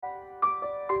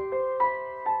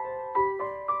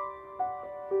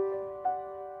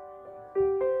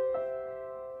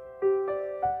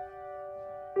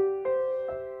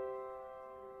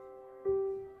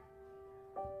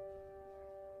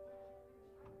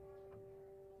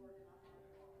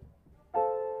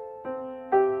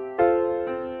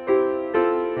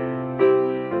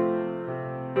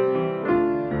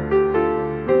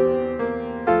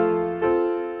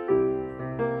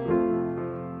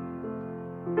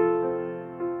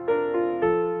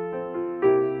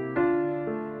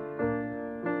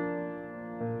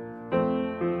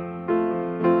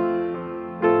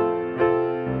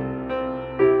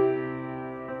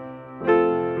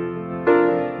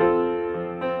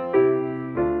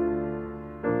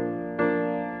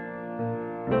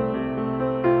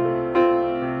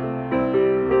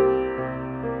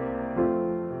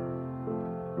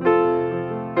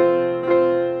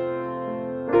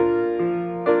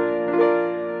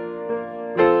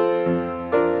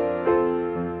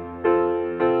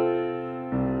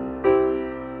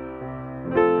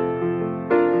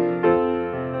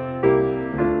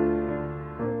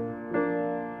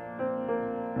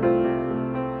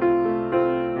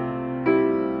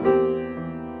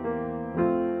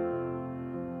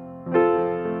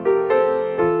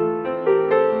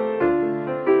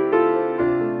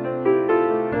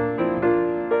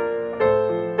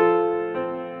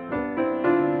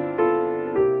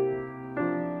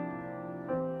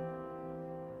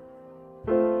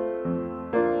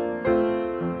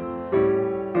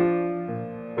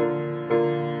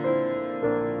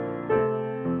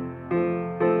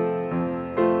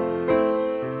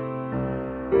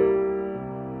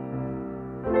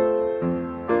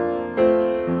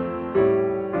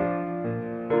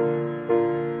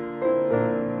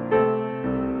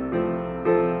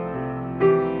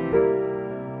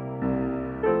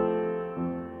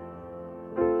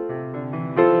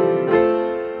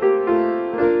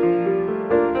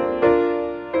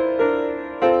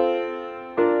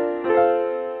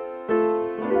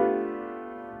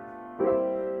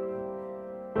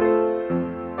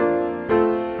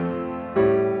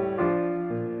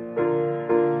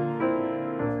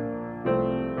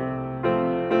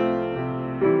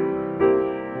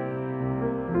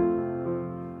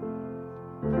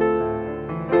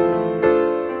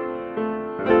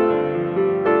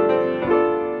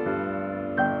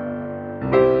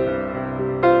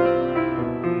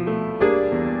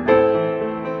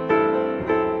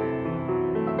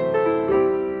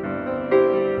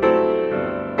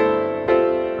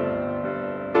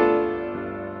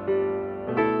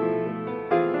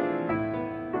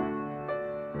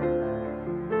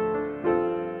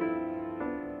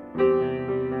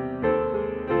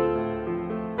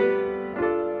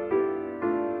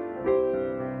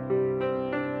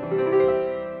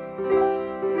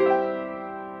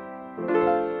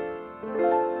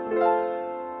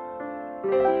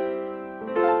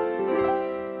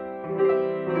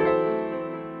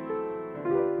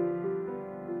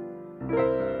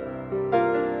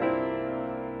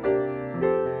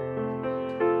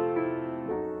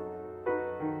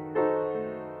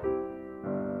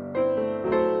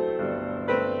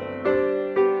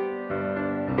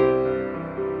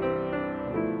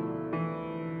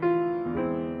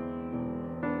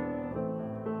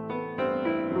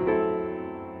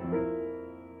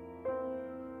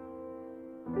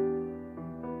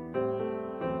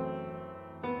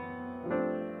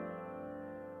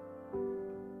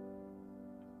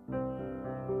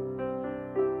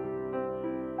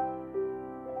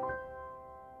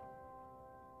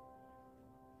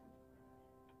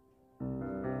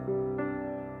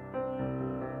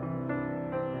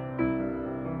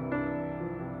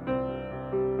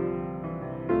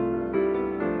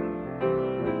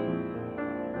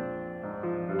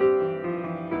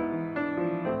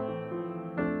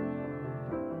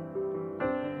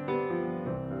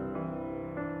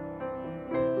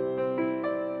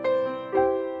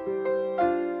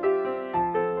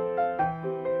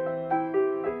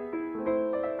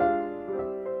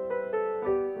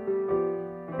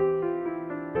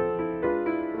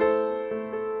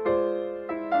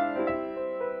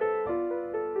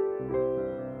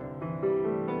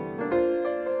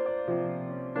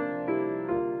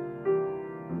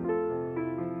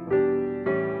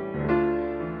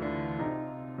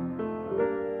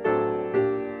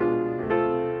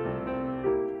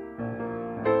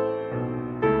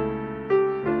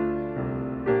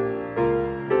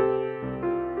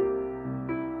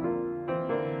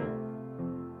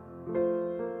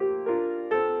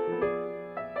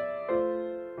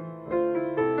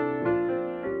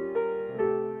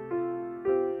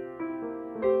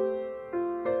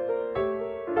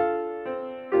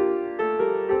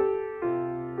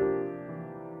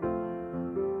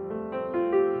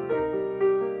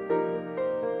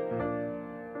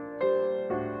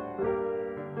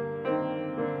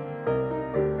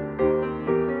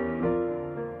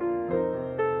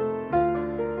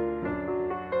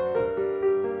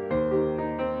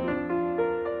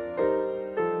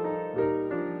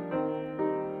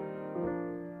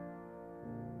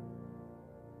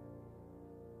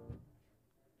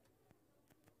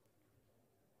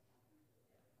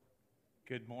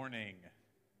Good morning.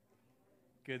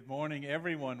 Good morning,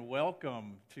 everyone.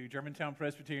 Welcome to Germantown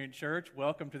Presbyterian Church.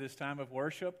 Welcome to this time of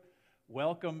worship.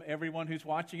 Welcome, everyone who's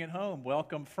watching at home.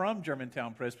 Welcome from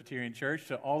Germantown Presbyterian Church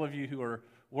to all of you who are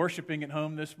worshiping at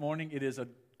home this morning. It is a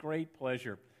great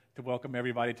pleasure to welcome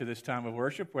everybody to this time of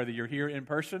worship, whether you're here in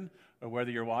person or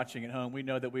whether you're watching at home. We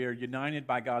know that we are united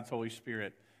by God's Holy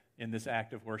Spirit in this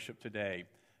act of worship today.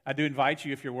 I do invite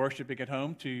you, if you're worshiping at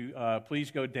home, to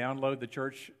please go download the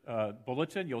church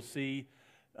bulletin. You'll see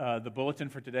the bulletin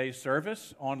for today's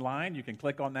service online. You can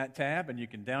click on that tab and you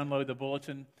can download the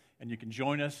bulletin, and you can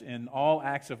join us in all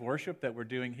acts of worship that we're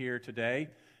doing here today.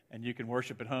 And you can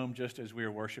worship at home just as we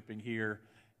are worshiping here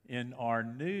in our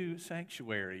new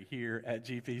sanctuary here at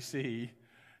GPC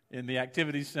in the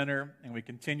Activities Center. And we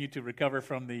continue to recover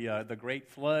from the great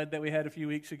flood that we had a few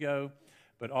weeks ago.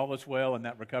 But all is well, and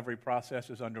that recovery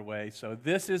process is underway. So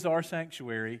this is our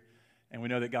sanctuary, and we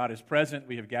know that God is present.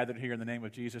 We have gathered here in the name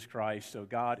of Jesus Christ, so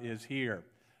God is here.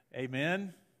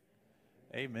 Amen?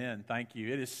 Amen. Thank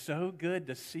you. It is so good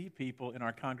to see people in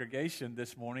our congregation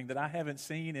this morning that I haven't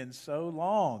seen in so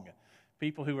long.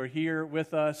 People who are here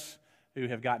with us, who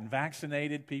have gotten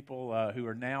vaccinated, people who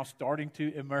are now starting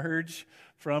to emerge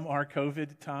from our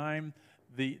COVID time.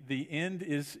 The end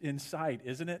is in sight,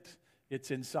 isn't it? It's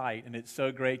in sight, and it's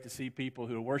so great to see people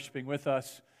who are worshiping with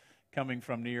us, coming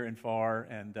from near and far,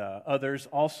 and others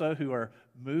also who are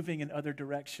moving in other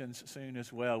directions soon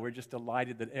as well. We're just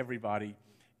delighted that everybody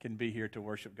can be here to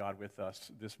worship God with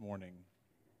us this morning.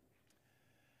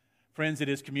 Friends, it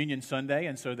is Communion Sunday,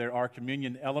 and so there are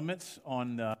communion elements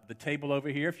on the table over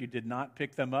here. If you did not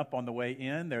pick them up on the way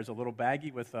in, there's a little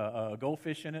baggie with a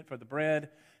goldfish in it for the bread,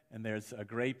 and there's a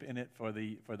grape in it for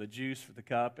the juice, for the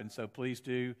cup, and so please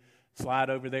do slide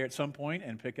over there at some point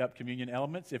and pick up communion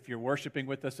elements. If you're worshiping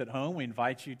with us at home, we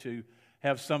invite you to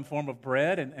have some form of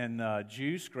bread and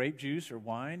juice, grape juice or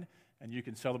wine, and you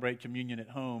can celebrate communion at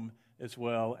home as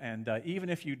well. And even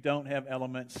if you don't have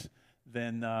elements,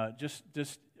 then just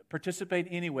participate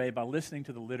anyway by listening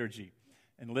to the liturgy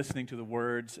and listening to the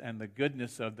words and the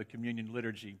goodness of the communion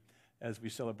liturgy as we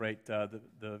celebrate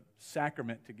the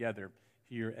sacrament together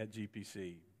here at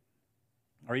GPC.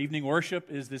 Our evening worship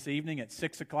is this evening at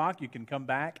 6 o'clock. You can come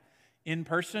back in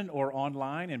person or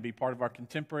online and be part of our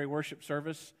contemporary worship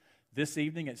service this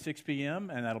evening at 6 p.m.,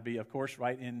 and that'll be, of course,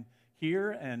 right in here,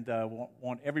 and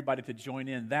want everybody to join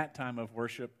in that time of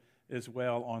worship as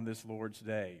well on this Lord's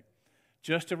Day.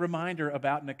 Just a reminder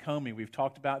about Nakomi. We've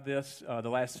talked about this the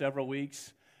last several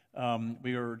weeks.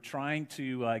 We are trying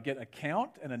to get a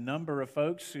count and a number of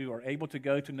folks who are able to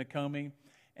go to Nakomi.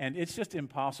 And it's just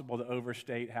impossible to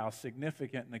overstate how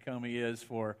significant Nakomi is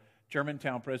for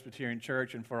Germantown Presbyterian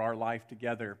Church and for our life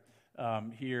together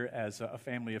here as a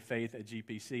family of faith at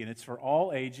GPC. And it's for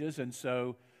all ages, and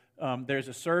so there's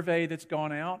a survey that's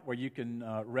gone out where you can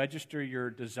register your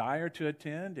desire to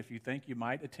attend if you think you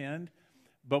might attend.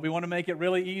 But we want to make it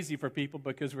really easy for people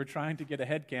because we're trying to get a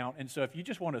head count. And so if you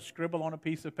just want to scribble on a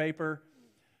piece of paper,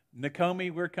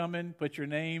 Nakomi, we're coming, put your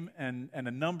name and a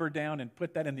number down and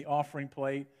put that in the offering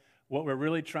plate. What we're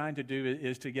really trying to do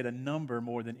is to get a number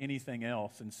more than anything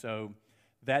else. And so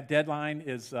that deadline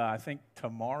is, I think,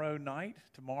 tomorrow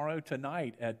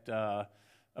tonight at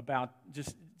about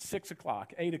just 6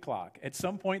 o'clock, 8 o'clock. At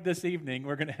some point this evening,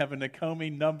 we're going to have a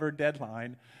Nakomi number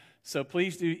deadline. So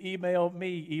please do email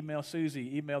me, email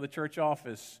Susie, email the church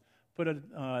office. Put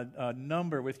a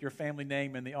number with your family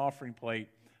name in the offering plate,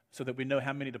 so that we know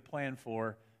how many to plan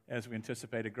for as we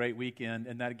anticipate a great weekend.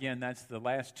 And that, again, that's the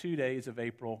last 2 days of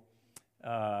April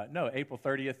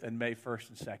 30th and May 1st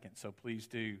and 2nd. So please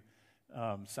do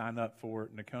sign up for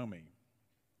Nakomi.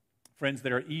 Friends,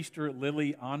 there are Easter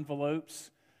lily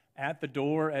envelopes at the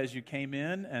door as you came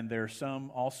in, and there are some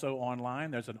also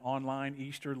online. There's an online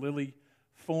Easter lily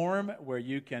form where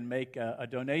you can make a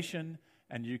donation,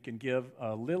 and you can give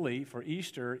a lily for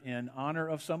Easter in honor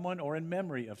of someone or in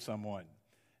memory of someone.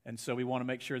 And so we want to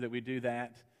make sure that we do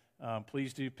that.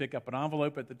 Please do pick up an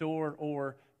envelope at the door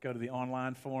or go to the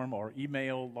online form or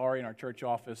email Laurie in our church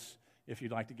office if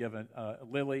you'd like to give a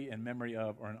lily in memory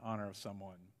of or in honor of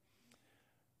someone.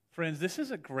 Friends, this is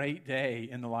a great day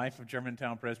in the life of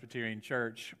Germantown Presbyterian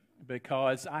Church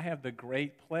because I have the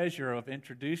great pleasure of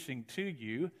introducing to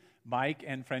you Mike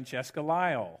and Francesca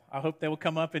Lyle. I hope they will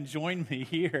come up and join me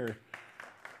here.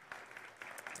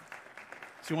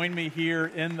 Join me here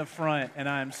in the front, and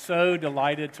I'm so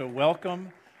delighted to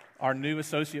welcome our new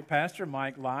associate pastor,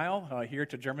 Mike Lyle, here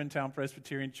to Germantown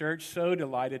Presbyterian Church. So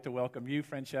delighted to welcome you,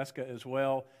 Francesca, as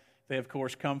well. They, of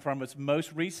course, come from us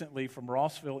most recently from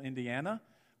Rossville, Indiana,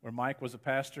 where Mike was a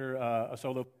pastor, a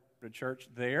solo church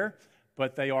there.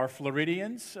 but they are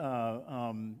Floridians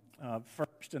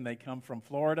first, and they come from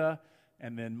Florida,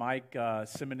 and then Mike,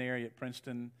 seminary at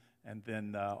Princeton, and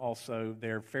then also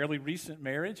their fairly recent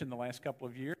marriage in the last couple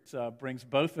of years brings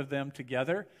both of them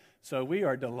together. So we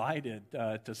are delighted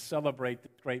to celebrate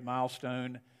this great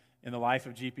milestone in the life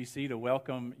of GPC, to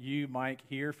welcome you, Mike,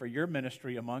 here for your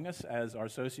ministry among us as our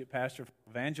Associate Pastor for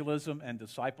Evangelism and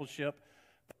Discipleship.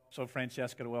 So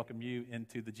Francesca, to welcome you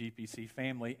into the GPC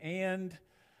family. And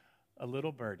a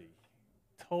little birdie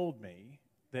told me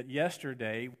that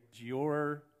yesterday was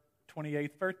your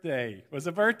 28th birthday. It was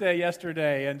a birthday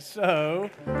yesterday, and so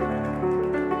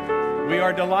we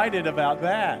are delighted about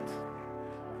that.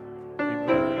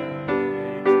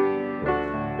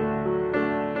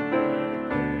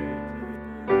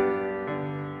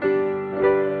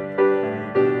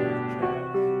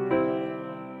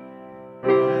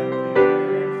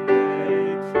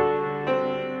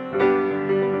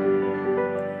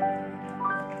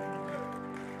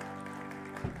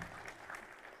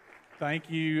 Thank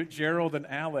you, Gerald and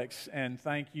Alex, and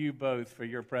thank you both for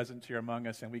your presence here among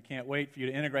us. And we can't wait for you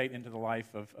to integrate into the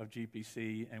life of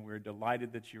GPC, and we're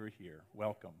delighted that you're here.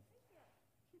 Welcome.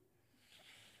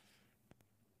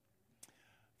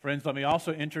 Friends, let me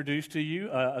also introduce to you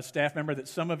a staff member that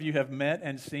some of you have met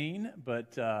and seen,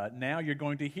 but now you're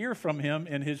going to hear from him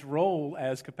in his role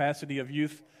as capacity of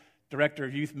youth, director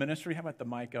of youth ministry. How about the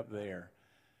mic up there?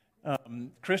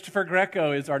 Christopher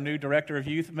Greco is our new director of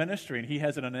youth ministry, and he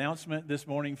has an announcement this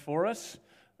morning for us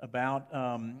about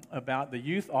the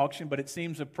youth auction. But it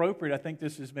seems appropriate. I think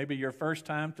this is maybe your first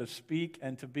time to speak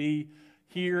and to be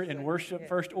here in worship,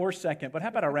 first or second. But how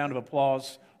about a round of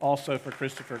applause also for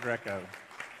Christopher Greco?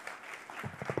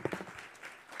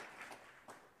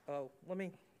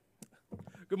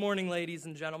 Good morning, ladies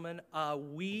and gentlemen.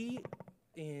 We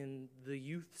in the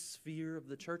youth sphere of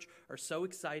the church are so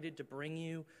excited to bring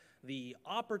you the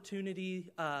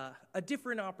opportunity, a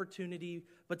different opportunity,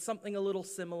 but something a little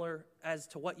similar as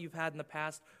to what you've had in the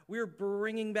past. We're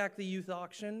bringing back the youth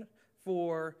auction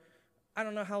for, I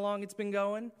don't know how long it's been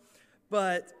going,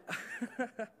 but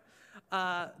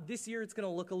this year it's going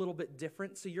to look a little bit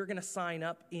different. So you're going to sign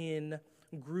up in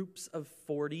groups of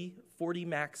 40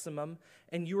 maximum,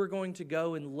 and you are going to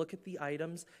go and look at the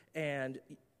items. And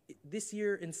this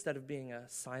year, instead of being a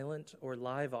silent or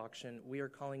live auction, we are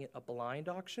calling it a blind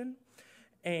auction.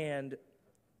 And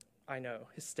I know,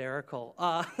 hysterical.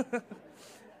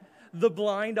 The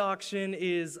blind auction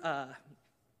is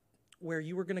where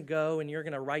you are going to go and you're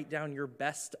going to write down your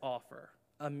best offer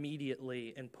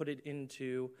immediately and put it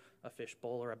into a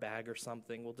fishbowl or a bag or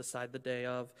something. We'll decide the day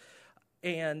of.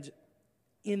 And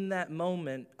in that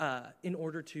moment, in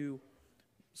order to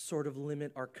sort of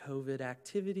limit our COVID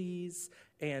activities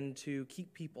and to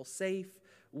keep people safe,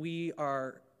 we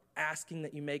are asking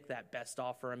that you make that best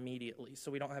offer immediately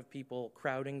so we don't have people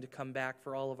crowding to come back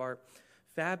for all of our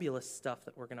fabulous stuff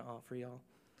that we're going to offer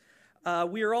y'all.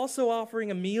 We are also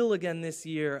offering a meal again this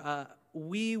year.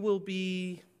 We will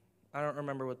be, I don't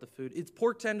remember what the food, it's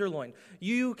pork tenderloin.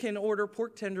 You can order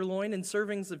pork tenderloin in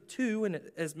servings of 2 and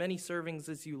as many servings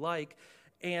as you like,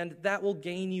 and that will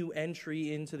gain you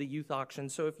entry into the youth auction.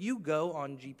 So if you go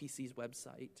on GPC's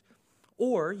website,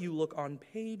 or you look on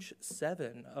page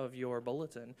 7 of your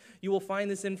bulletin, you will find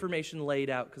this information laid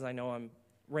out, because I know I'm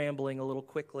rambling a little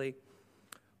quickly.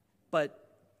 But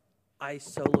I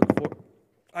so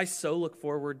look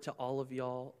forward to all of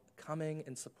y'all coming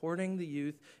and supporting the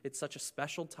youth. It's such a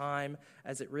special time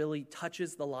as it really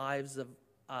touches the lives of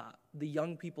the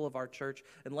young people of our church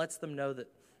and lets them know that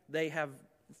they have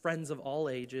friends of all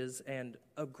ages and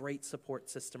a great support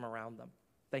system around them.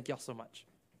 Thank y'all so much.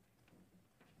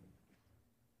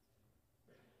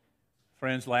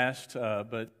 Friends, last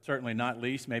but certainly not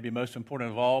least, maybe most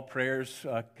important of all, prayers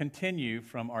continue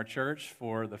from our church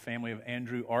for the family of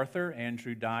Andrew Arthur.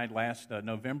 Andrew died last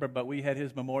November, but we had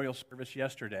his memorial service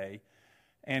yesterday,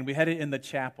 and we had it in the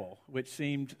chapel, which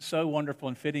seemed so wonderful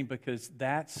and fitting because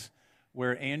that's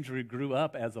where Andrew grew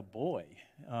up as a boy.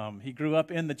 He grew up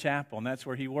in the chapel, and that's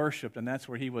where he worshiped, and that's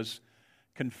where he was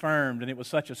confirmed, and it was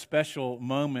such a special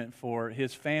moment for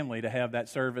his family to have that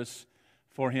service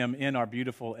for him in our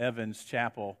beautiful Evans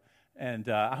Chapel. And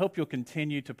I hope you'll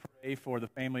continue to pray for the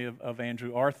family of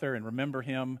Andrew Arthur and remember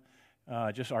him,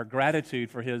 just our gratitude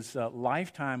for his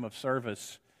lifetime of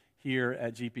service here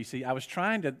at GPC. I was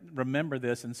trying to remember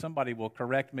this, and somebody will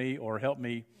correct me or help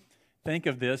me think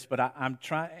of this, but I'm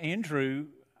trying. Andrew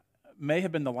may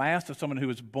have been the last of someone who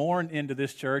was born into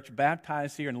this church,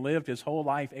 baptized here, and lived his whole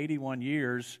life, 81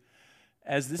 years,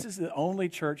 as this is the only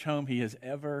church home he has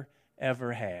ever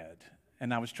had.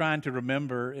 And I was trying to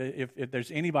remember if there's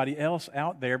anybody else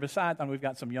out there besides, I mean, we've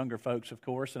got some younger folks, of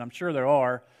course, and I'm sure there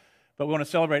are, but we want to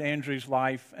celebrate Andrew's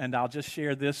life, and I'll just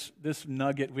share this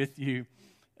nugget with you.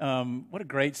 What a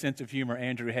great sense of humor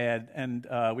Andrew had. And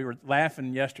we were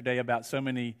laughing yesterday about so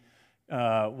many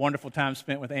wonderful times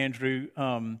spent with Andrew.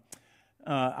 I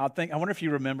wonder if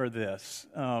you remember this.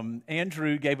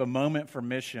 Andrew gave a moment for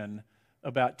mission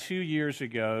about 2 years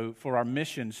ago for our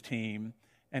missions team,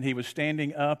 and he was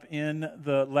standing up in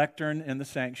the lectern in the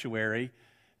sanctuary,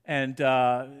 and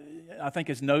I think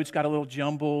his notes got a little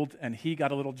jumbled, and he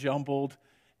got a little jumbled,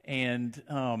 and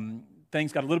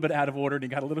things got a little bit out of order, and he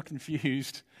got a little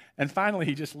confused, and finally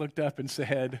he just looked up and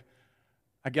said,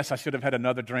 "I guess I should have had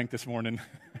another drink this morning."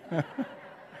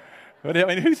 But I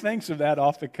mean, who thinks of that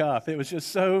off the cuff? It was just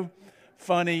so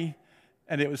funny,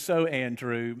 and it was so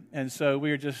Andrew, and so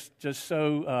we are just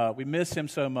so, we miss him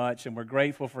so much, and we're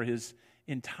grateful for his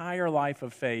entire life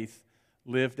of faith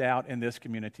lived out in this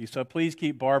community. So please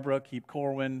keep Barbara, keep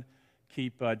Corwin,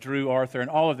 keep Drew Arthur, and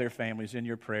all of their families in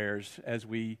your prayers as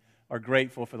we are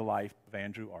grateful for the life of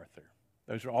Andrew Arthur.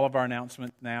 Those are all of our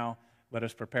announcements now. Let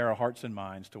us prepare our hearts and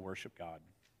minds to worship God.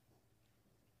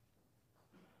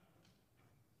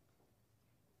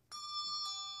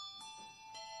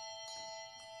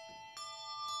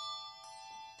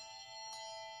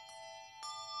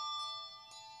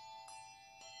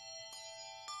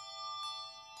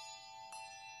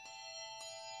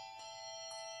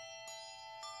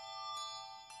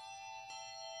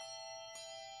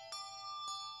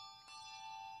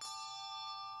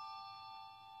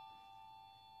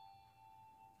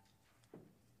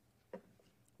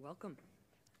 Welcome.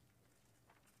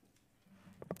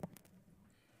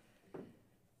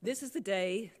 This is the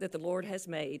day that the Lord has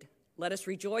made. Let us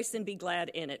rejoice and be glad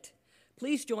in it.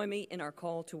 Please join me in our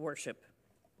call to worship.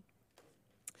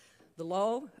 The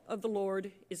law of the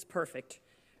Lord is perfect,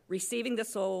 receiving the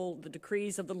soul. The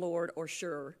decrees of the Lord are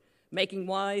sure, making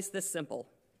wise the simple.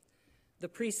 The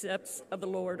precepts of the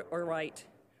Lord are right,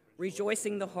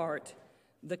 rejoicing the heart.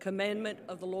 The commandment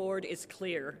of the Lord is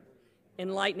clear,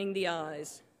 enlightening the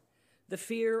eyes. The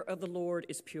fear of the Lord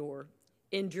is pure,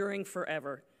 enduring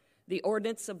forever. The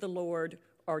ordinance of the Lord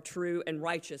are true and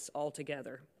righteous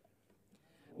altogether.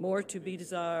 More to be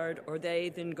desired are they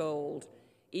than gold,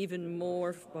 even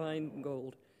more fine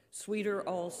gold, sweeter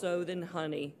also than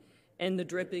honey, and the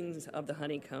drippings of the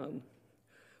honeycomb.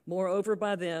 Moreover,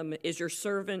 by them is your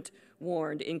servant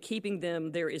warned. In keeping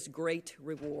them there is great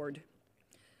reward.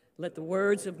 Let the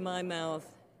words of my mouth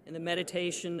and the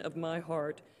meditation of my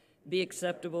heart be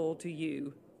acceptable to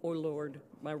you, O Lord,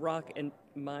 my rock and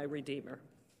my redeemer.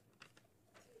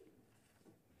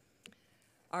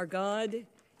 Our God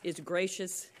is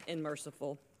gracious and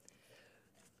merciful.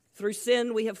 Through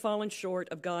sin, we have fallen short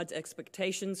of God's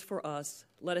expectations for us.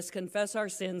 Let us confess our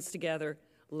sins together.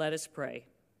 Let us pray.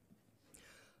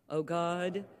 O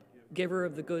God, giver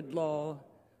of the good law,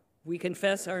 we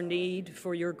confess our need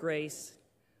for your grace.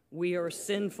 We are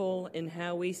sinful in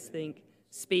how we think,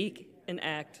 speak, and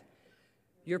act.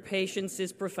 Your patience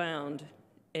is profound,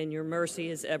 and your mercy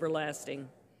is everlasting.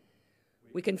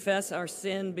 We confess our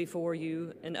sin before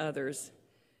you and others,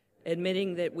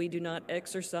 admitting that we do not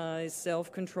exercise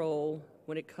self-control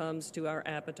when it comes to our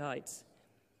appetites.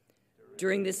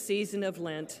 During this season of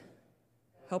Lent,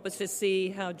 help us to see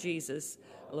how Jesus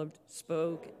loved,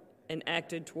 spoke, and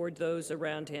acted toward those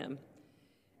around him.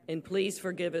 And please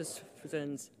forgive us for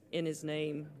sins. In his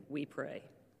name we pray.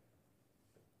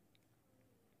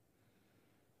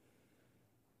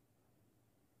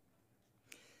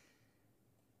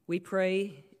 We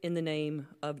pray in the name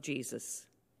of Jesus.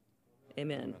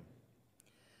 Amen.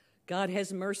 God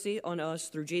has mercy on us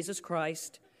through Jesus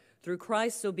Christ. Through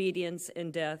Christ's obedience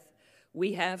and death,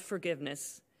 we have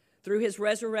forgiveness. Through his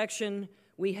resurrection,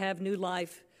 we have new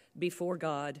life before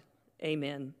God.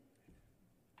 Amen.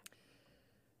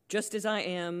 Just as I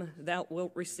am, thou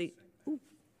wilt receive.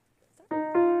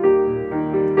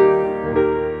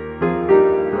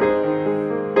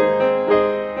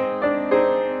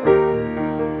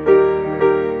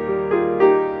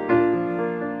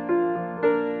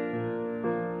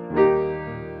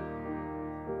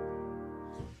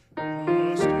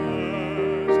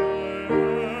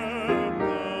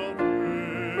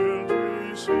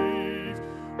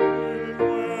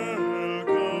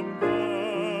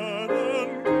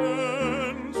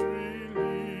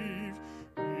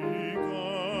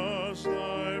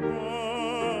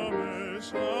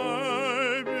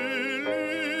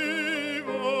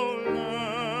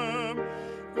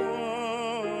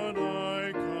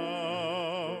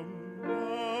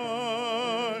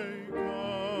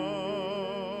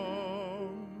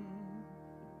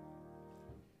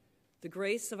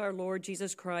 grace of our Lord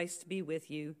Jesus Christ be with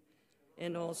you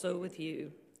and also with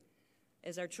you.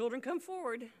 As our children come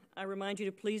forward, I remind you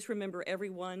to please remember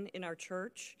everyone in our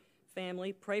church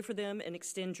family. Pray for them and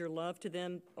extend your love to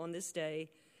them on this day.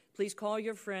 Please call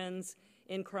your friends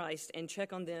in Christ and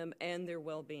check on them and their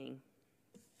well-being.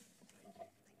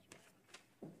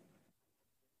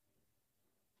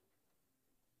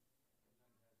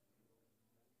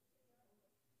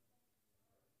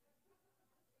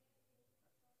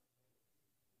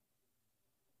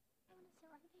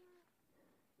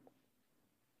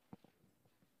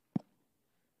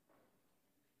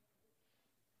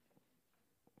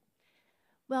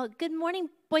 Well, good morning,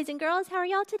 boys and girls. How are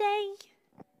y'all today?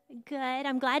 Good.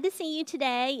 I'm glad to see you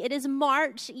today. It is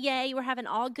March. Yay. We're having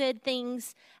all good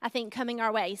things, I think, coming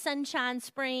our way. Sunshine,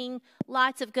 spring,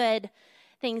 lots of good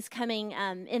things coming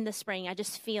in the spring. I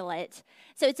just feel it.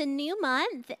 So it's a new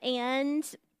month, and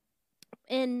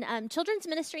in children's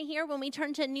ministry here, when we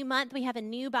turn to a new month, we have a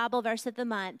new Bible verse of the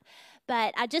month.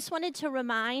 But I just wanted to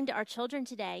remind our children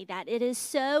today that it is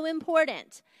so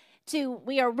important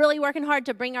we are really working hard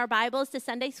to bring our Bibles to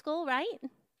Sunday school, right?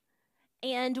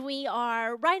 And we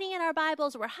are writing in our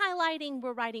Bibles, we're highlighting,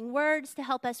 we're writing words to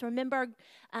help us remember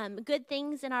good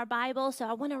things in our Bible. So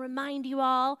I want to remind you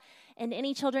all, and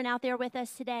any children out there with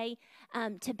us today,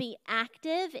 to be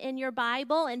active in your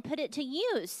Bible and put it to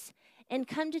use. And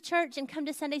come to church and come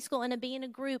to Sunday school and be in a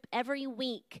group every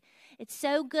week. It's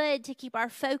so good to keep our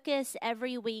focus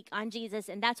every week on Jesus.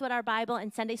 And that's what our Bible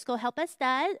and Sunday school help us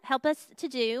to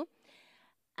do.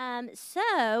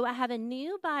 So I have a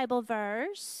new Bible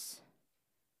verse.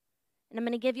 And I'm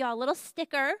going to give you all a little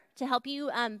sticker to help you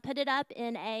put it up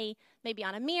in maybe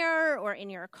on a mirror or in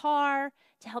your car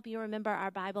to help you remember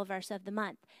our Bible verse of the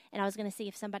month. And I was going to see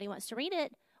if somebody wants to read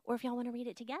it or if y'all want to read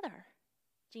it together.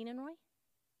 Jean and Roy?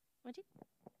 Would you?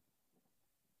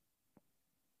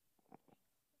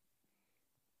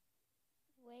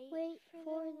 Wait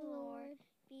for the Lord.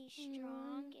 Be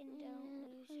strong and don't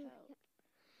lose hope.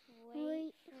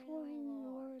 Wait for the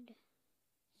Lord.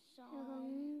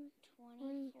 Psalm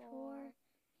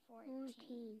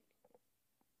 24:14.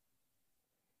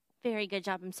 Very good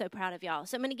job. I'm so proud of y'all.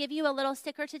 So I'm going to give you a little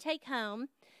sticker to take home.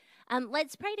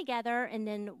 Let's pray together, and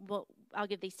then I'll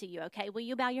give these to you, okay? Will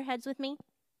you bow your heads with me?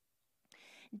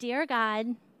 Dear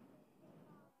God,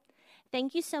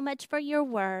 thank you so much for your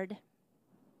word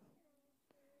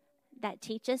that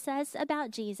teaches us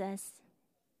about Jesus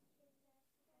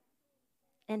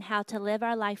and how to live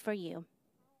our life for you.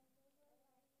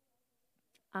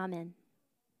 Amen.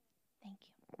 Thank you.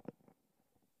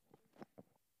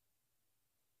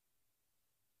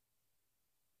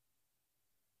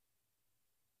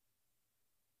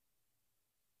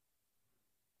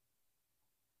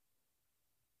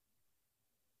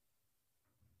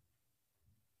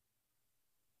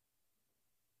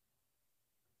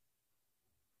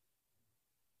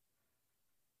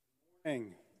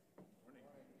 Morning.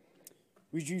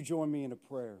 Would you join me in a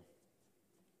prayer?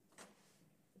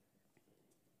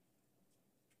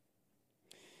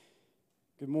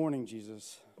 Good morning,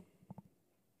 Jesus.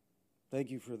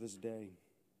 Thank you for this day.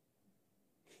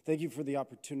 Thank you for the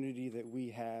opportunity that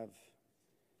we have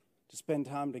to spend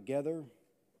time together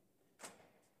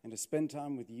and to spend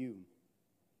time with you.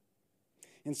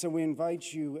 And so we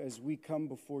invite you, as we come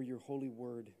before your holy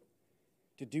word,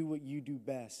 to do what you do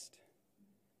best,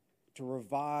 to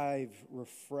revive,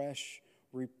 refresh,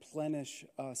 replenish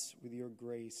us with your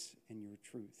grace and your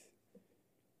truth.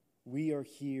 We are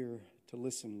here to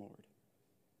listen, Lord,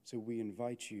 so we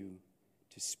invite you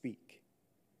to speak.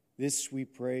 This we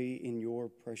pray in your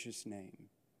precious name.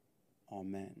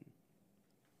 Amen.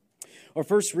 Our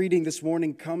first reading this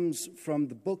morning comes from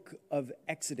the book of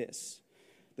Exodus,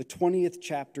 the 20th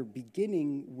chapter,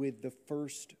 beginning with the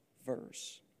first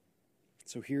verse.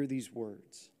 So hear these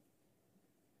words.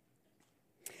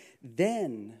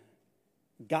 Then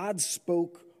God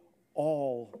spoke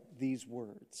all these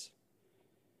words,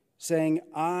 saying,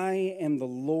 I am the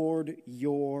Lord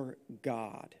your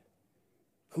God,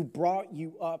 who brought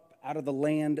you up out of the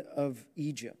land of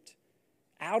Egypt,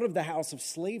 out of the house of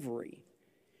slavery.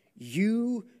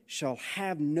 You shall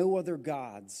have no other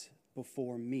gods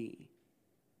before me.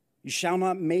 You shall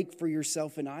not make for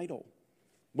yourself an idol,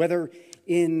 whether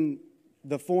in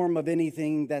the form of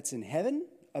anything that's in heaven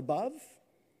above,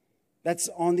 that's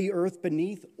on the earth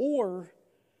beneath, or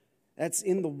that's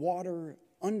in the water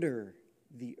under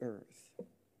the earth.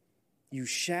 You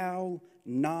shall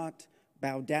not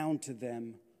bow down to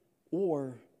them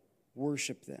or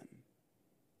worship them.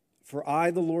 For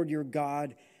I, the Lord your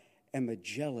God, am a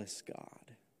jealous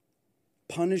God,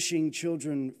 punishing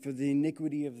children for the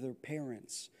iniquity of their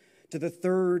parents, to the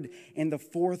third and the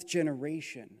fourth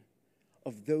generation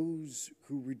of those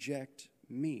who reject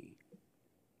me.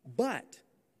 But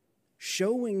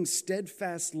showing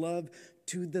steadfast love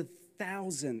to the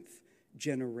 1,000th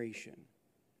generation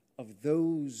of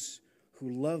those who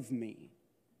love me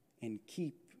and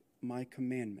keep my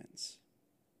commandments.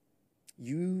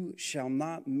 You shall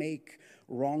not make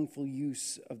wrongful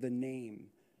use of the name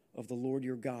of the Lord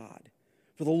your God,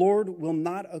 for the Lord will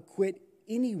not acquit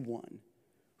anyone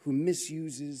who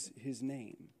misuses his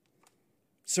name.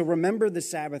 So remember the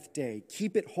Sabbath day,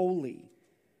 keep it holy.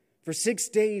 For 6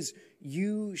 days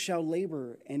you shall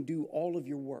labor and do all of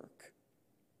your work.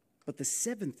 But the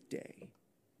seventh day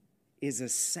is a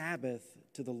Sabbath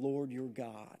to the Lord your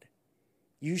God.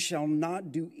 You shall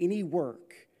not do any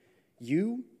work,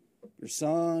 you, your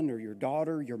son or your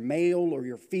daughter, your male or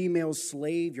your female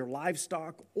slave, your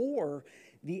livestock, or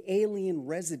the alien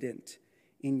resident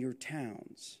in your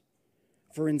towns.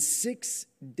 For in 6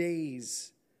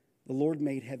 days the Lord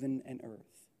made heaven and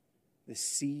earth, the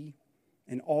sea,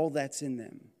 and all that's in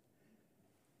them,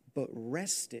 but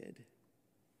rested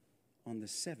on the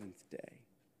seventh day.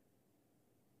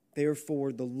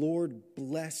 Therefore, the Lord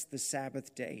blessed the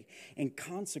Sabbath day and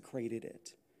consecrated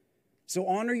it. So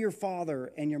honor your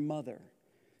father and your mother,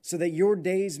 so that your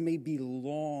days may be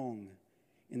long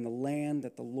in the land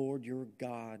that the Lord your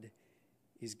God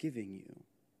is giving you.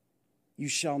 You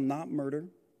shall not murder.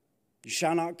 You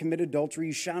shall not commit adultery.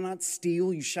 You shall not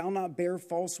steal. You shall not bear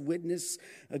false witness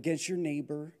against your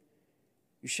neighbor.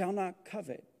 You shall not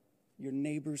covet your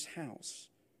neighbor's house.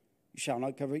 You shall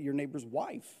not covet your neighbor's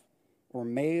wife, or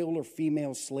male or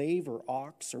female slave, or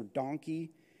ox or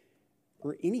donkey,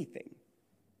 or anything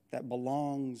that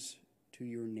belongs to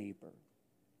your neighbor.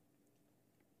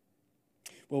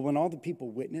 Well, when all the people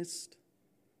witnessed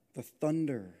the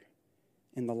thunder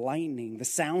and the lightning, the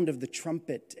sound of the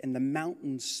trumpet and the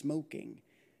mountain smoking,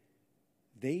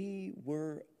 they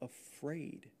were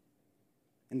afraid.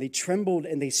 And they trembled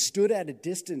and they stood at a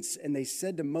distance, and they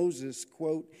said to Moses,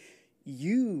 quote,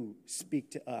 "You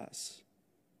speak to us.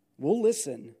 We'll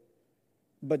listen,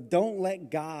 but don't let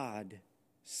God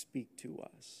speak to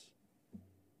us,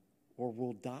 or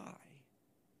we'll die."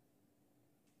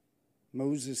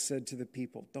 Moses said to the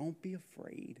people, "Don't be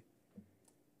afraid,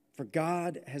 for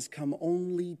God has come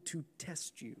only to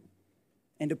test you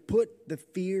and to put the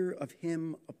fear of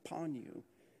him upon you,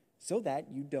 so that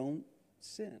you don't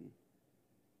sin."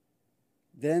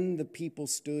 Then the people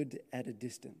stood at a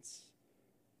distance,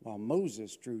 while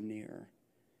Moses drew near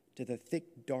to the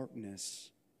thick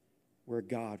darkness where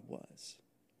God was.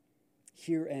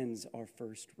 Here ends our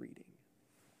first reading.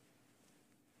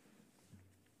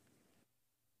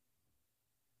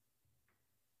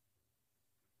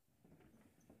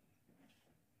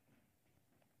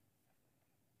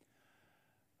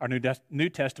 Our New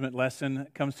Testament lesson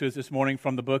comes to us this morning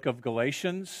from the book of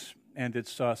Galatians, and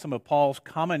it's some of Paul's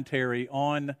commentary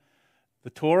on the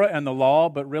Torah and the law,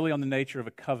 but really on the nature of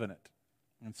a covenant.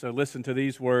 And so listen to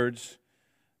these words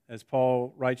as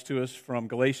Paul writes to us from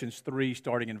Galatians 3,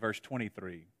 starting in verse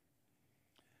 23.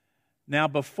 "Now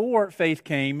before faith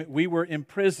came, we were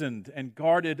imprisoned and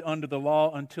guarded under the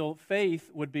law until faith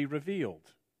would be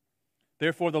revealed.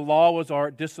 Therefore the law was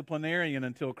our disciplinarian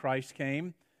until Christ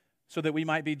came, so that we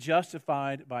might be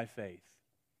justified by faith.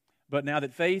 But now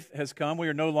that faith has come, we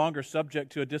are no longer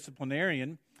subject to a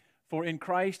disciplinarian, for in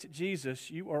Christ Jesus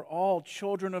you are all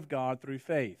children of God through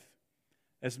faith.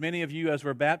 As many of you as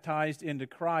were baptized into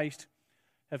Christ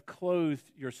have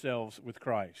clothed yourselves with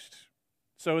Christ.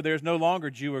 So there's no longer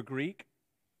Jew or Greek,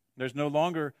 there's no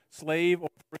longer slave or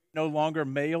free, no longer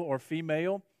male or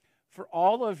female, for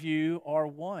all of you are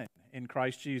one in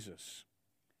Christ Jesus.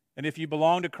 And if you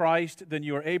belong to Christ, then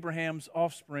you are Abraham's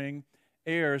offspring,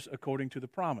 heirs according to the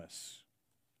promise."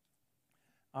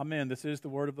 Amen. This is the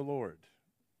word of the Lord.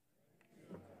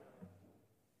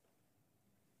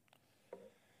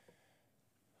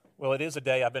 Well, it is a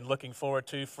day I've been looking forward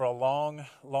to for a long,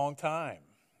 long time.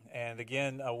 And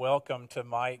again, a welcome to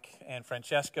Mike and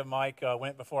Francesca. Mike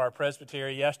went before our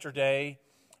presbytery yesterday,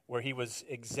 where he was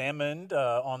examined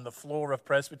on the floor of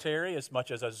presbytery, as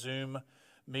much as a Zoom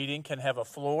meeting can have a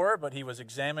floor, but he was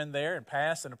examined there and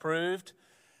passed and approved.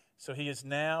 So he is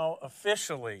now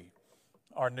officially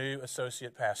our new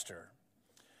associate pastor.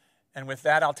 And with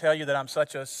that, I'll tell you that I'm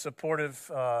such a supportive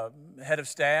head of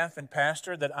staff and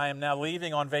pastor that I am now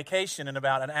leaving on vacation in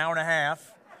about an hour and a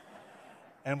half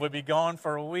and would be gone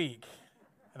for a week.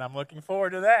 And I'm looking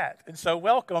forward to that. And so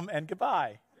welcome and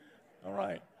goodbye. All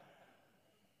right.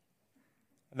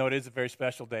 I know it is a very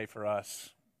special day for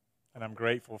us. And I'm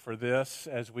grateful for this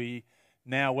as we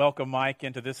now welcome Mike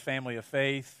into this family of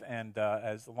faith, and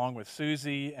along with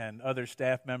Susie and other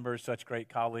staff members, such great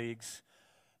colleagues.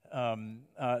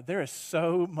 There is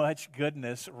so much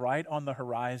goodness right on the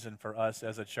horizon for us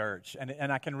as a church,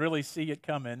 and I can really see it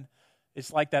coming.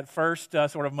 It's like that first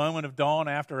sort of moment of dawn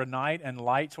after a night, and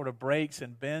light sort of breaks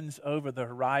and bends over the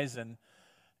horizon,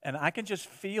 and I can just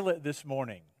feel it this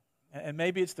morning. And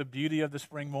maybe it's the beauty of the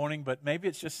spring morning, but maybe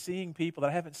it's just seeing people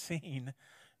that I haven't seen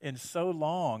in so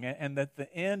long, and that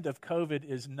the end of COVID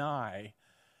is nigh,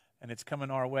 and it's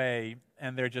coming our way,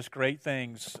 and there are just great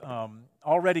things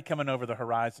already coming over the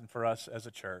horizon for us as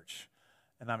a church,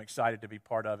 and I'm excited to be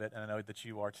part of it, and I know that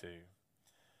you are too.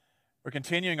 We're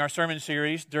continuing our sermon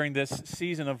series during this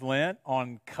season of Lent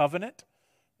on covenant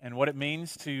and what it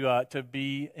means to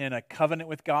be in a covenant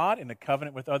with God, in a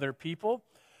covenant with other people,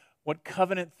 what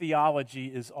covenant theology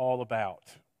is all about.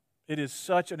 It is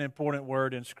such an important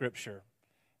word in Scripture.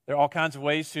 There are all kinds of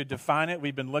ways to define it.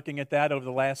 We've been looking at that over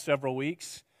the last several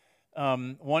weeks.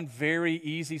 One very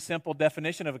easy, simple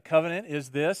definition of a covenant is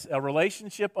this: a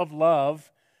relationship of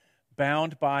love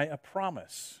bound by a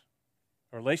promise.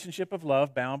 A relationship of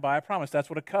love bound by a promise. That's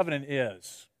what a covenant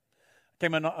is. I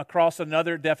came across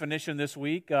another definition this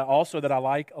week also that I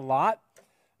like a lot.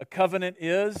 A covenant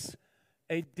is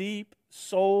a deep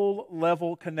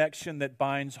soul-level connection that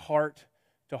binds heart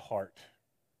to heart.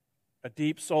 A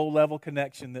deep soul-level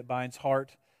connection that binds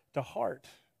heart to heart.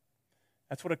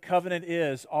 That's what a covenant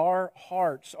is. Our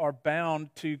hearts are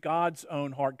bound to God's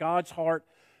own heart. God's heart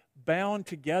bound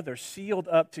together, sealed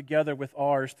up together with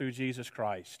ours through Jesus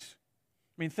Christ.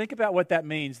 I mean, think about what that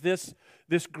means. This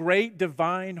great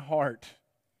divine heart,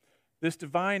 this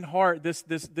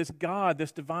God,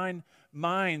 this divine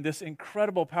mind, this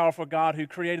incredible, powerful God who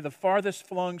created the farthest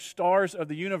flung stars of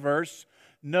the universe,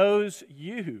 knows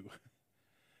you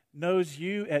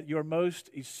at your most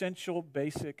essential,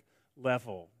 basic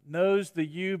level, knows the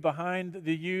you behind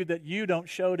the you that you don't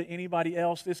show to anybody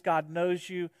else. This God knows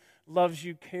you, loves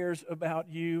you, cares about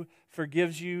you,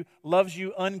 forgives you, loves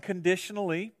you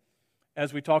unconditionally.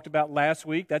 As we talked about last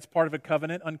week, that's part of a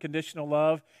covenant, unconditional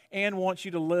love, and wants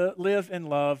you to live in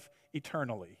love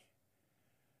eternally.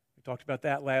 We talked about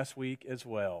that last week as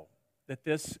well, that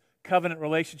this covenant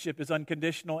relationship is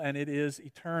unconditional and it is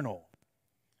eternal.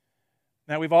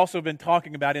 Now, we've also been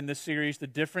talking about in this series the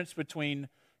difference between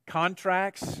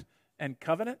contracts and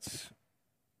covenants.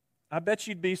 I bet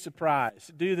you'd be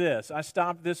surprised. Do this. I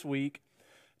stopped this week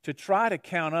to try to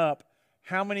count up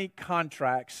how many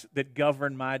contracts that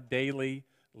govern my daily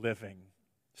living.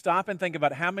 Stop and think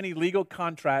about how many legal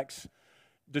contracts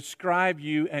describe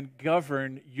you and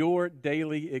govern your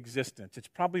daily existence. It's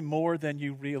probably more than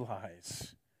you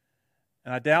realize.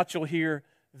 And I doubt you'll hear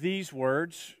these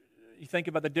words. You think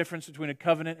about the difference between a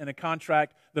covenant and a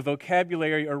contract, the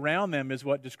vocabulary around them is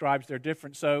what describes their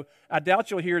difference. So I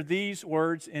doubt you'll hear these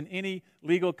words in any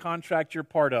legal contract you're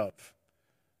part of.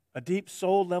 A deep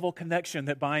soul-level connection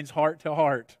that binds heart to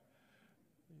heart.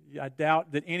 I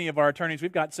doubt that any of our attorneys,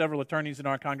 we've got several attorneys in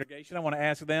our congregation. I want to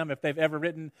ask them if they've ever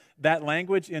written that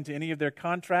language into any of their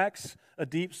contracts, a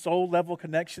deep soul-level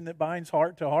connection that binds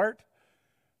heart to heart.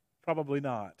 Probably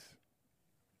not.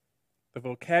 The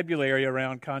vocabulary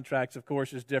around contracts, of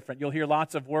course, is different. You'll hear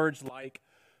lots of words like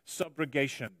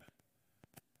subrogation.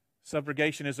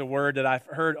 Subrogation is a word that I've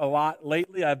heard a lot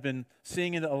lately. I've been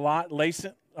seeing it a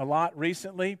lot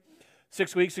recently.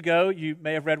 6 weeks ago, you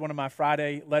may have read one of my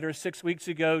Friday letters. 6 weeks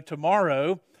ago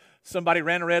tomorrow, somebody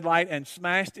ran a red light and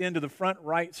smashed into the front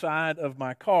right side of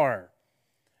my car.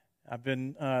 I've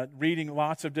been reading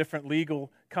lots of different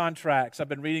legal contracts. I've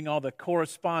been reading all the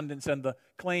correspondence and the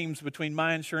claims between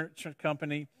my insurance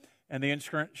company and the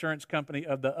insurance company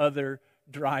of the other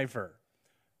driver,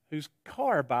 whose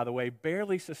car, by the way,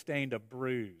 barely sustained a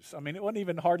bruise. I mean, it wasn't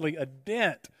even hardly a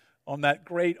dent on that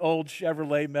great old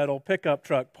Chevrolet metal pickup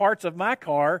truck. Parts of my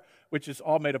car, which is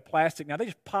all made of plastic, now they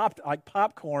just popped like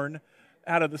popcorn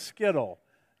out of the skittle.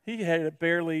 He had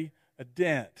barely a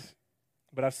dent.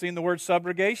 But I've seen the word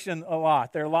subrogation a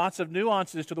lot. There are lots of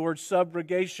nuances to the word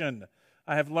subrogation,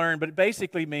 I have learned, but it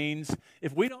basically means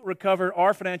if we don't recover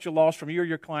our financial loss from you or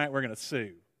your client, we're going to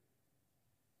sue.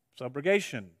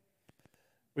 Subrogation.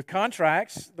 With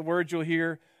contracts, the word you'll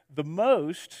hear the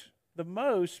most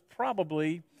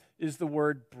probably is the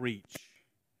word breach.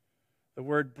 The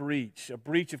word breach. A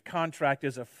breach of contract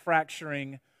is a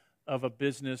fracturing of a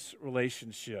business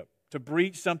relationship. To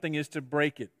breach something is to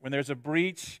break it. When there's a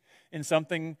breach in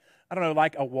something, I don't know,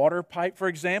 like a water pipe, for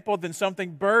example, then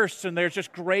something bursts and there's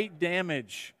just great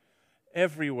damage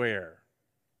everywhere.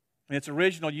 In its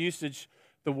original usage,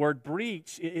 the word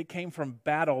breach, it came from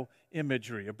battle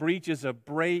imagery. A breach is a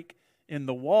break in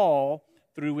the wall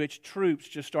through which troops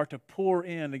just start to pour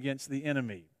in against the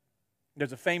enemy.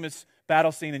 There's a famous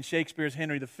battle scene in Shakespeare's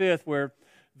Henry V where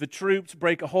the troops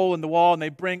break a hole in the wall and they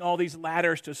bring all these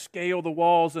ladders to scale the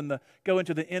walls and go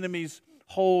into the enemy's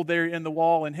hole there in the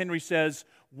wall. And Henry says,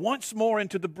 "Once more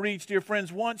into the breach, dear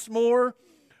friends, once more,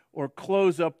 or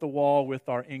close up the wall with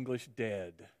our English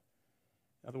dead."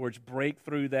 In other words, break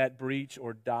through that breach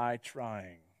or die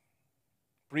trying.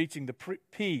 Breaching the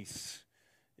peace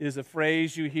is a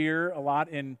phrase you hear a lot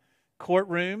in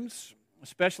courtrooms,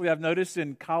 especially I've noticed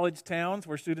in college towns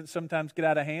where students sometimes get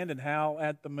out of hand and howl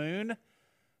at the moon.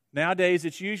 Nowadays,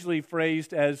 it's usually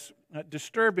phrased as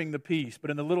disturbing the peace.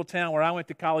 But in the little town where I went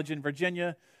to college in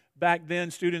Virginia, back then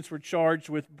students were charged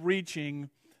with breaching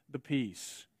the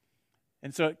peace.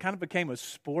 And so it kind of became a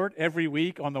sport every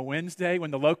week on the Wednesday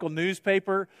when the local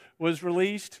newspaper was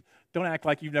released. Don't act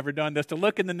like you've never done this. To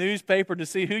look in the newspaper to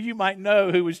see who you might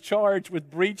know who was charged with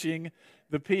breaching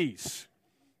the peace.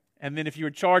 And then if you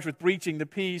were charged with breaching the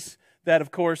peace, that,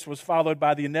 of course, was followed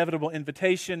by the inevitable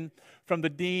invitation from the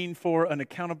dean for an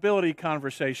accountability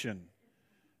conversation.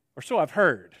 Or so I've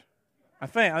heard. I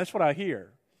think that's what I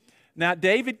hear. Now,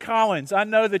 David Collins, I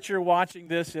know that you're watching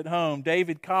this at home.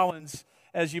 David Collins,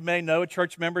 as you may know, a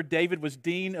church member. David was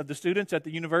dean of the students at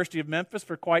the University of Memphis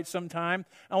for quite some time.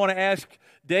 I want to ask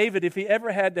David if he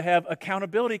ever had to have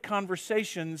accountability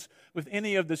conversations with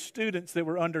any of the students that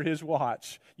were under his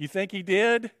watch. You think he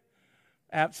did?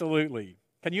 Absolutely.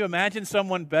 Can you imagine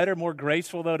someone better, more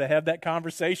graceful, though, to have that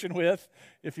conversation with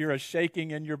if you're a shaking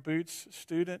in your boots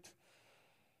student?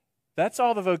 That's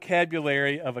all the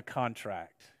vocabulary of a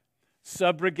contract.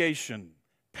 Subrogation,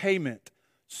 payment,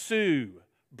 sue,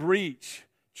 breach,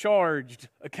 charged,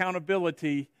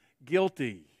 accountability,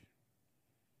 guilty.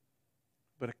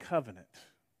 But a covenant,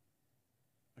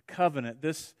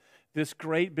 this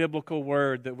great biblical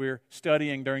word that we're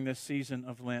studying during this season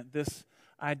of Lent, this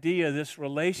idea, this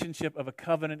relationship of a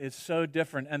covenant is so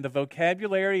different. And the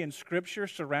vocabulary in Scripture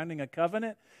surrounding a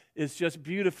covenant is just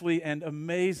beautifully and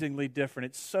amazingly different.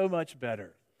 It's so much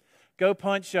better. Go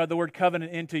punch the word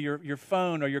covenant into your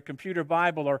phone or your computer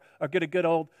Bible or get a good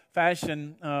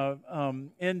old-fashioned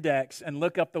index and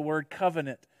look up the word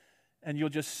covenant. And you'll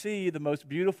just see the most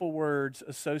beautiful words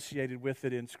associated with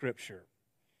it in Scripture.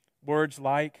 Words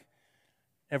like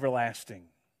everlasting,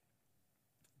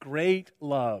 great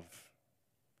love,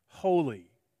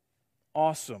 holy,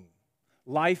 awesome,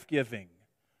 life-giving,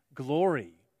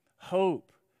 glory,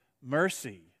 hope,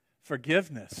 mercy,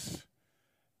 forgiveness.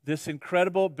 This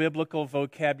incredible biblical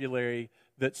vocabulary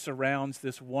that surrounds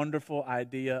this wonderful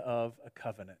idea of a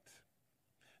covenant.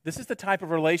 This is the type of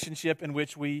relationship in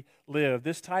which we live,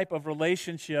 this type of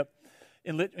relationship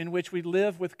in which we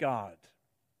live with God,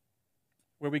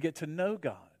 where we get to know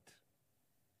God,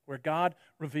 where God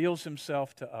reveals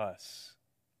Himself to us.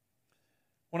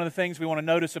 One of the things we want to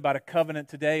notice about a covenant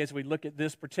today as we look at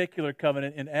this particular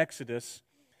covenant in Exodus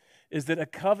is that a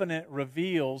covenant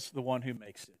reveals the one who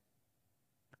makes it.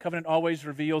 A covenant always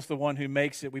reveals the one who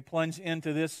makes it. We plunge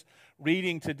into this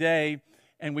reading today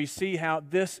and we see how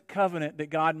this covenant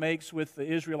that God makes with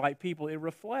the Israelite people, it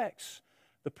reflects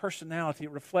the personality,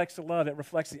 it reflects the love, it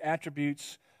reflects the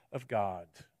attributes of God.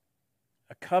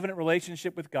 A covenant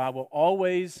relationship with God will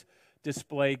always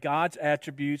display God's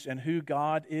attributes and who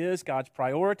God is. God's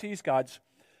priorities, God's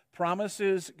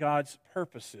promises, God's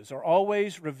purposes are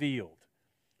always revealed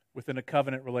within a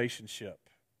covenant relationship.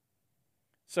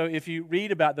 So if you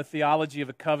read about the theology of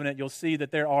a covenant, you'll see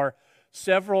that there are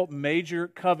several major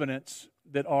covenants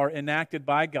that are enacted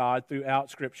by God throughout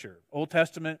Scripture, Old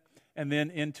Testament and then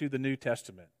into the New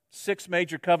Testament. 6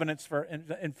 major covenants,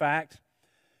 in fact.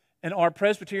 And our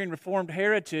Presbyterian Reformed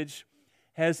heritage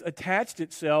has attached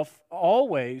itself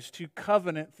always to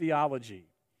covenant theology.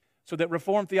 So that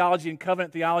Reformed theology and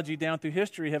covenant theology down through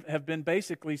history have been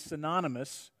basically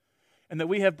synonymous, and that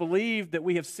we have believed that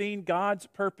we have seen God's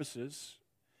purposes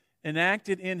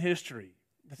enacted in history.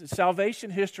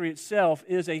 Salvation history itself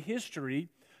is a history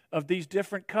of these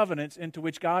different covenants into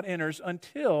which God enters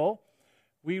until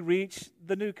we reach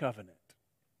the new covenant,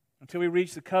 until we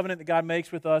reach the covenant that God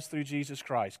makes with us through Jesus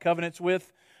Christ. Covenants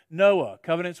with Noah,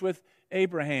 covenants with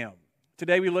Abraham.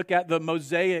 Today we look at the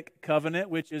Mosaic covenant,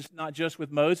 which is not just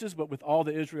with Moses, but with all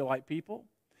the Israelite people.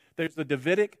 There's the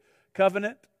Davidic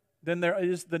covenant, then there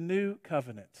is the new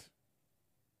covenant.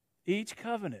 Each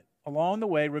covenant along the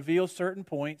way reveals certain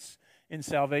points in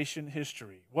salvation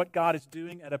history, what God is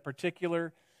doing at a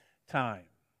particular time.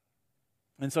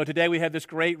 And so today we have this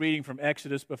great reading from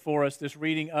Exodus before us, this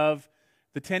reading of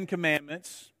the Ten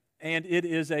Commandments, and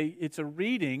it's a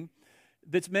reading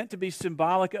that's meant to be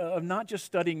symbolic of not just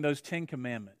studying those 10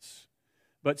 commandments,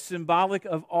 but symbolic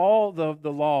of all the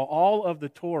law, all of the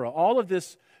Torah, all of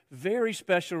this very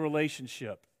special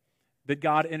relationship that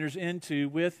God enters into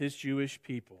with his Jewish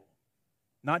people.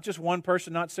 Not just one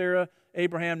person, not Sarah,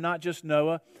 Abraham, not just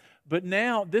Noah, but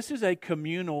now this is a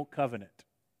communal covenant.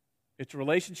 It's a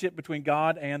relationship between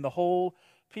God and the whole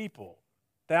people,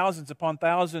 thousands upon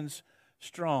thousands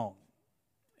strong.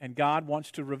 And God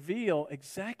wants to reveal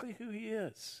exactly who he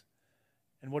is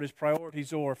and what his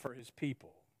priorities are for his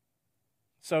people.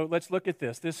 So let's look at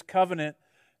this covenant,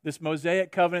 this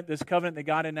Mosaic covenant, this covenant that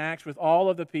God enacts with all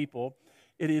of the people.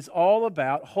 It is all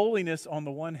about holiness on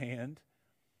the one hand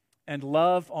and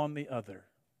love on the other.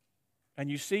 And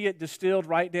you see it distilled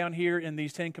right down here in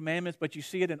these 10 commandments, but you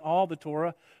see it in all the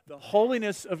Torah. The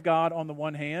holiness of God on the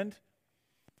one hand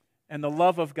and the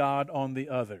love of God on the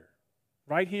other.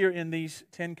 Right here in these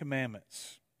 10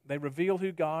 commandments. They reveal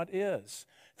who God is.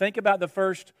 Think about the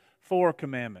first 4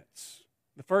 commandments.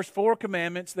 The first 4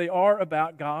 commandments, they are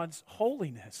about God's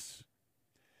holiness.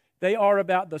 They are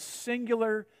about the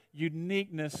singular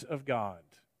uniqueness of God.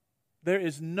 There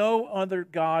is no other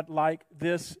God like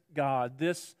this God,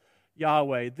 this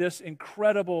Yahweh, this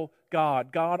incredible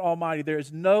God, God Almighty. There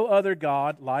is no other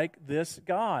God like this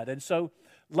God. And so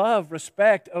love,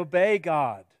 respect, obey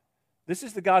God. This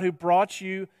is the God who brought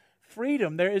you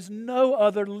freedom. There is no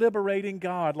other liberating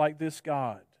God like this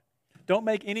God. Don't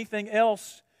make anything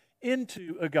else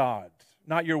into a God.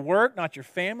 Not your work, not your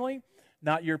family,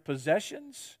 not your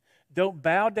possessions. Don't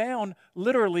bow down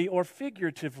literally or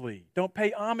figuratively. Don't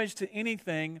pay homage to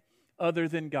anything other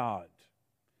than God.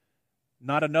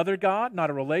 Not another God, not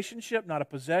a relationship, not a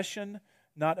possession,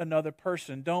 not another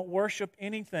person. Don't worship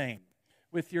anything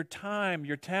with your time,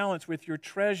 your talents, with your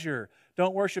treasure.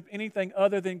 Don't worship anything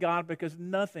other than God, because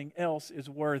nothing else is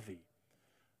worthy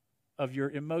of your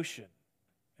emotion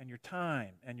and your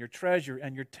time and your treasure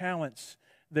and your talents.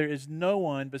 There is no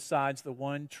one besides the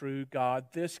one true God.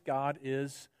 This God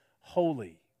is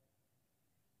holy,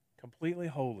 completely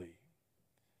holy.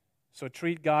 So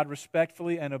treat God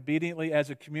respectfully and obediently as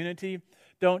a community.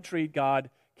 Don't treat God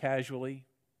casually.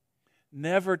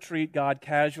 Never treat God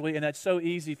casually, and that's so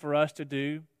easy for us to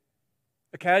do.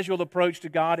 A casual approach to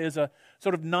God is a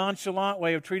sort of nonchalant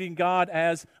way of treating God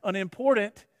as an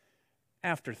important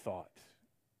afterthought.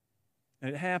 And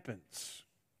it happens.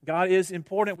 God is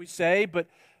important, we say, but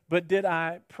did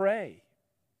I pray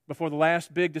before the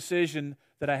last big decision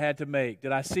that I had to make?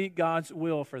 Did I seek God's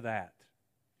will for that?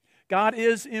 God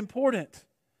is important,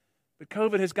 but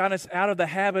COVID has gotten us out of the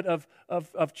habit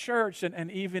of church and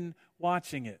even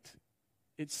watching it.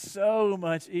 It's so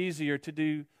much easier to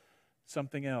do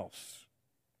something else.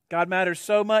 God matters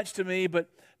so much to me, but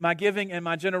my giving and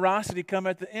my generosity come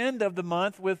at the end of the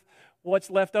month with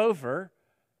what's left over,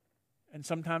 and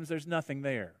sometimes there's nothing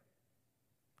there.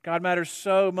 God matters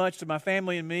so much to my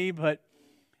family and me, but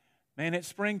man, it's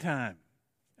springtime,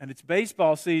 and it's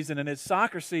baseball season, and it's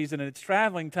soccer season, and it's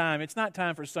traveling time. It's not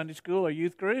time for Sunday school or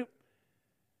youth group.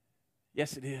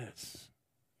 Yes, it is.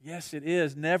 Yes, it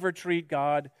is. Never treat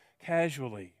God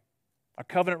casually. Our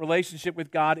covenant relationship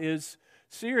with God is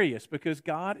serious because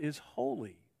God is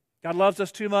holy. God loves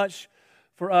us too much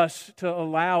for us to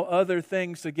allow other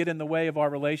things to get in the way of our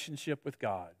relationship with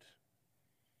God.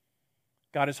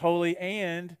 God is holy,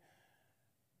 and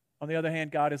on the other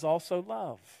hand, God is also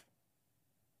love.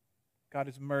 God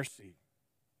is mercy.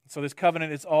 So this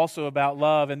covenant is also about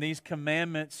love, and these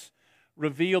commandments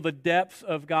reveal the depth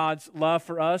of God's love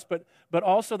for us, but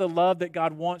also the love that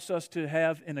God wants us to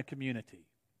have in a community.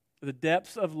 The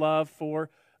depths of love for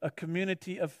a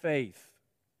community of faith.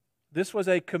 This was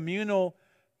a communal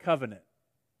covenant.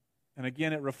 And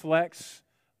again, it reflects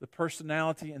the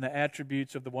personality and the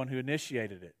attributes of the one who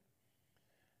initiated it.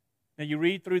 Now you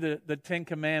read through the 10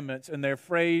 Commandments, and they're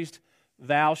phrased,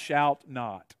 "Thou shalt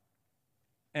not."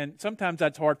 And sometimes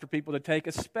that's hard for people to take,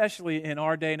 especially in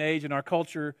our day and age, in our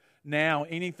culture now.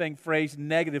 Anything phrased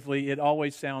negatively, it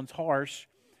always sounds harsh.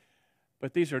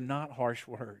 But these are not harsh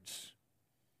words.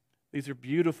 These are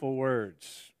beautiful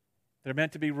words. They're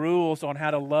meant to be rules on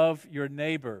how to love your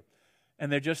neighbor.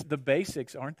 And they're just the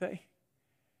basics, aren't they?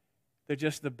 They're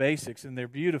just the basics, and they're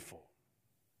beautiful.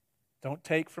 Don't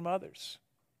take from others.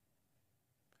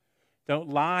 Don't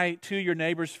lie to your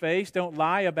neighbor's face. Don't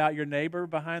lie about your neighbor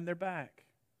behind their back.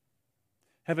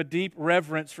 Have a deep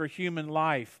reverence for human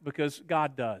life because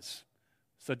God does.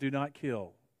 So do not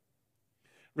kill.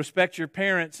 Respect your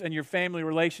parents and your family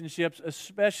relationships,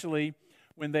 especially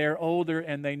when they are older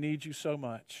and they need you so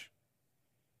much.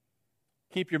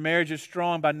 Keep your marriages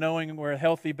strong by knowing where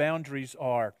healthy boundaries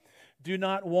are. Do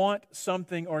not want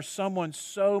something or someone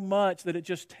so much that it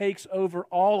just takes over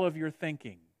all of your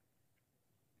thinking.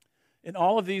 In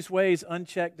all of these ways,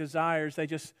 unchecked desires, they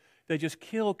just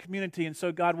kill community. And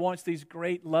so God wants these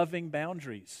great loving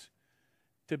boundaries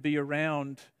to be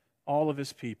around all of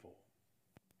his people.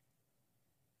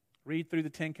 Read through the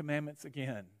Ten Commandments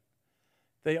again.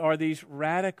 They are these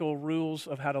radical rules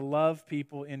of how to love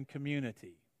people in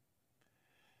community.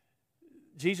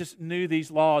 Jesus knew these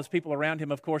laws. People around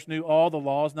him, of course, knew all the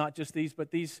laws, not just these,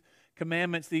 but these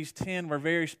commandments, these 10, were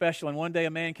very special. And one day a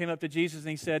man came up to Jesus and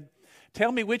he said,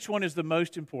 "Tell me which one is the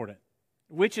most important.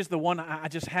 Which is the one I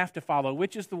just have to follow?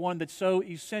 Which is the one that's so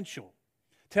essential?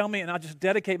 Tell me, and I'll just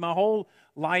dedicate my whole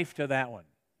life to that one."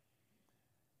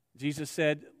 Jesus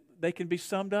said, they can be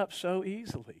summed up so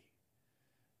easily.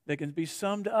 They can be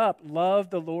summed up. Love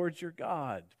the Lord your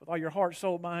God with all your heart,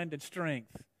 soul, mind, and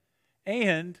strength.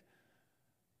 And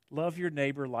love your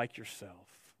neighbor like yourself.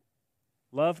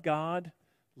 Love God,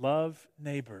 love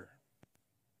neighbor.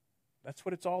 That's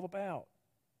what it's all about.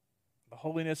 The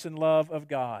holiness and love of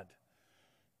God,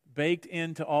 baked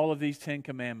into all of these 10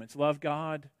 commandments. Love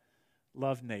God,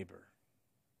 love neighbor.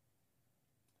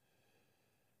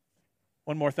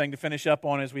 One more thing to finish up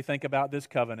on as we think about this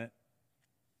covenant,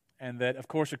 and that, of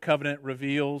course, a covenant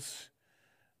reveals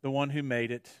the one who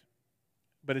made it,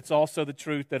 but it's also the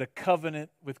truth that a covenant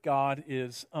with God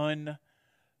is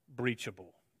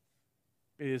unbreachable.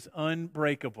 It is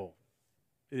unbreakable.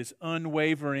 It is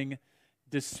unwavering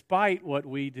despite what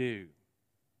we do.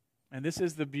 And this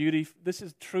is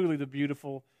truly the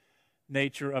beautiful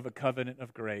nature of a covenant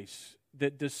of grace,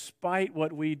 that despite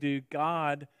what we do,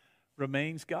 God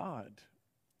remains God.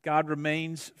 God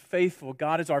remains faithful.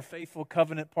 God is our faithful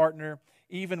covenant partner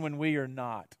even when we are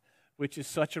not, which is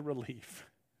such a relief.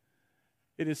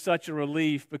 It is such a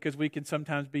relief because we can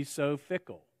sometimes be so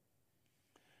fickle.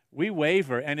 We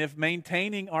waver, and if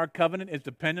maintaining our covenant is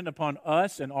dependent upon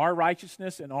us and our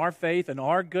righteousness and our faith and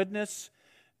our goodness,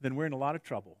 then we're in a lot of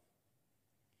trouble.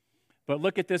 But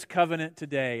look at this covenant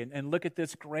today, and look at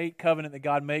this great covenant that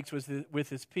God makes with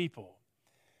his people.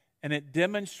 And it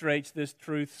demonstrates this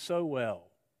truth so well.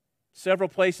 Several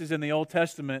places in the Old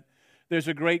Testament, there's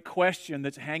a great question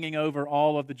that's hanging over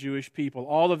all of the Jewish people,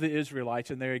 all of the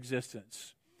Israelites in their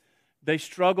existence. They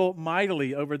struggle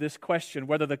mightily over this question,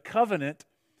 whether the covenant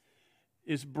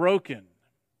is broken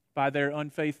by their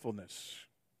unfaithfulness.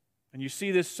 And you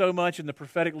see this so much in the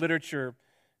prophetic literature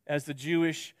as the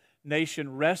Jewish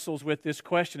nation wrestles with this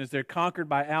question, as they're conquered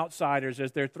by outsiders,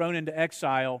 as they're thrown into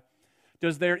exile.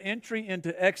 Does their entry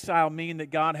into exile mean that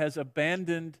God has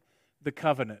abandoned the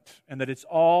covenant and that it's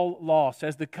all lost?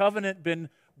 Has the covenant been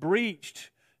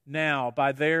breached now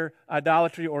by their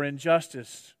idolatry or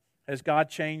injustice? Has God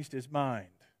changed his mind?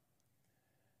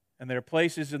 And there are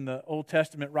places in the Old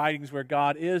Testament writings where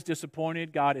God is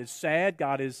disappointed, God is sad,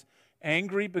 God is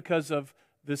angry because of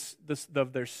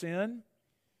their sin.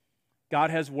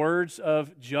 God has words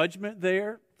of judgment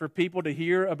there for people to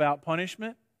hear about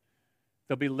punishment.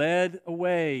 They'll be led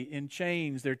away in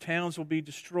chains. Their towns will be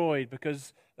destroyed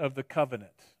because of the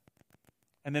covenant.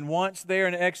 And then once they're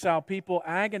in exile, people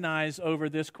agonize over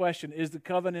this question. Is the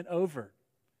covenant over?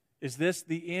 Is this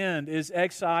the end? Is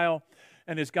exile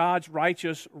and is God's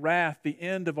righteous wrath the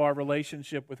end of our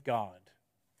relationship with God?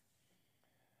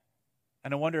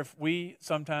 And I wonder if we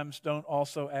sometimes don't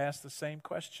also ask the same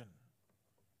question.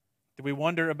 Do we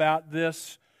wonder about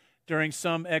this during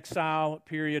some exile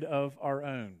period of our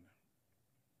own?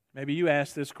 Maybe you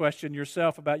ask this question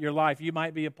yourself about your life. You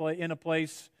might be in a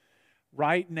place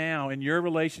right now in your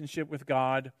relationship with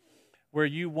God where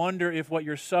you wonder if what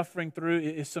you're suffering through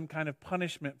is some kind of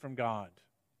punishment from God.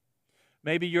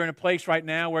 Maybe you're in a place right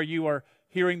now where you are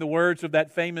hearing the words of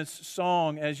that famous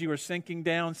song as you are sinking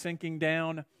down, sinking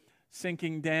down,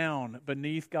 sinking down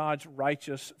beneath God's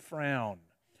righteous frown.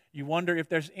 You wonder if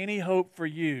there's any hope for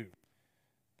you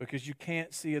because you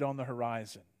can't see it on the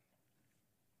horizon.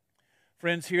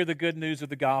 Friends, hear the good news of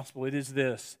the gospel. It is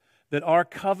this, that our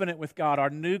covenant with God, our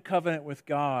new covenant with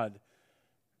God,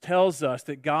 tells us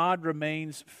that God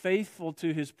remains faithful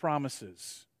to his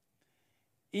promises,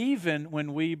 even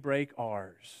when we break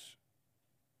ours.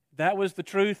 That was the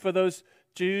truth for those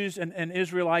Jews and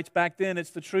Israelites back then. It's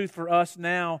the truth for us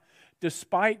now.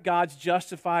 Despite God's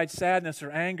justified sadness or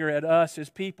anger at us,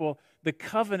 his people, the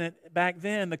covenant back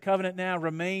then, the covenant now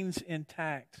remains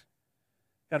intact.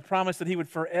 God promised that he would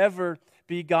forever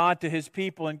be God to his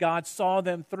people, and God saw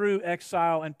them through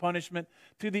exile and punishment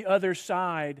to the other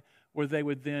side where they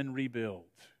would then rebuild.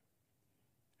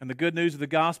 And the good news of the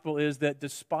gospel is that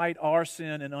despite our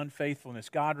sin and unfaithfulness,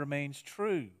 God remains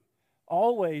true,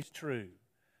 always true,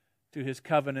 to his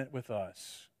covenant with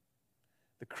us.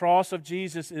 The cross of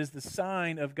Jesus is the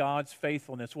sign of God's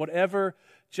faithfulness. Whatever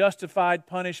justified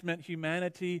punishment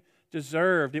humanity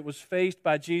deserved. It was faced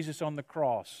by Jesus on the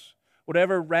cross.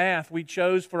 Whatever wrath we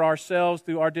chose for ourselves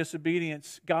through our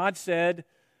disobedience, God said,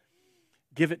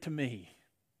 "Give it to me.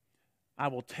 I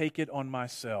will take it on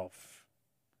myself."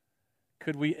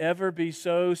 Could we ever be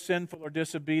so sinful or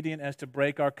disobedient as to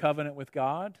break our covenant with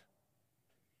God?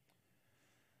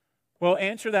 Well,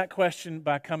 answer that question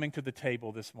by coming to the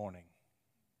table this morning.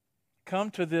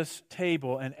 Come to this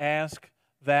table and ask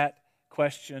that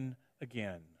question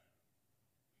again.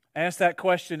 Ask that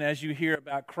question as you hear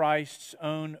about Christ's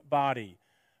own body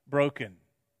broken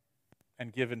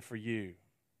and given for you.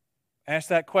 Ask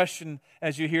that question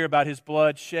as you hear about his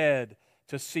blood shed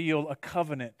to seal a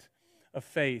covenant of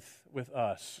faith with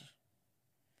us.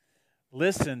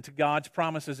 Listen to God's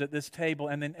promises at this table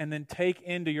and then take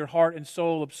into your heart and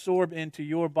soul, absorb into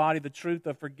your body the truth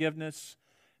of forgiveness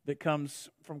that comes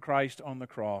from Christ on the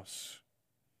cross.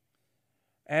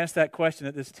 Ask that question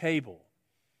at this table,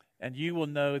 and you will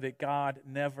know that God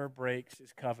never breaks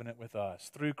his covenant with us.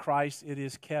 Through Christ, it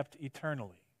is kept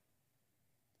eternally.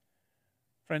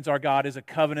 Friends, our God is a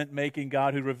covenant-making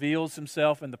God who reveals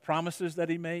himself in the promises that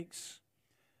he makes.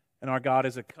 And our God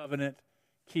is a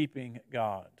covenant-keeping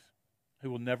God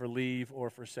who will never leave or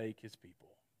forsake his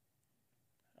people.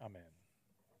 Amen.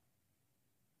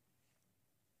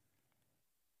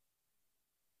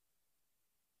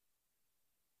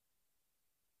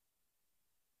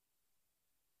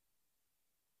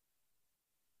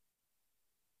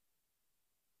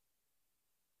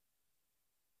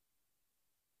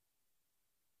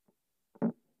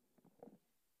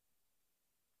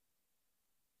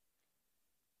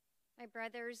 My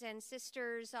brothers and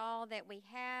sisters, all that we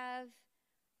have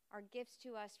are gifts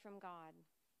to us from God.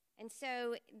 And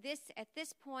so at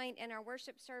this point in our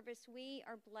worship service, we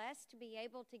are blessed to be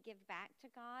able to give back to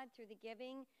God through the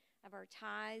giving of our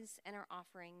tithes and our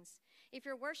offerings. If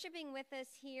you're worshiping with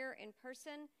us here in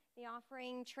person, the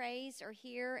offering trays are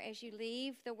here as you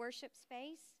leave the worship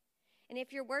space. And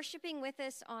if you're worshiping with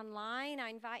us online, I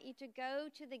invite you to go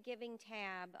to the Giving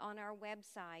tab on our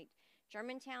website,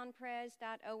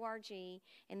 germantownpres.org,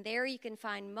 and there you can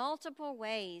find multiple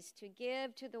ways to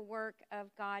give to the work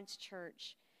of God's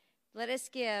church. Let us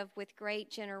give with great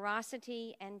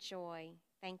generosity and joy.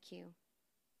 Thank you.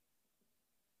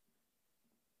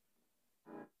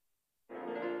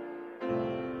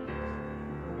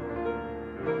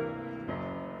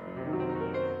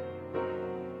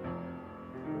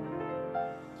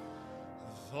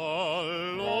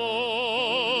 The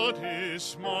Lord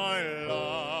is my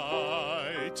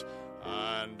light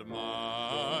and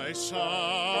my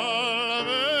salvation.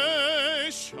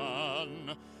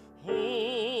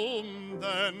 Whom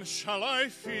then shall I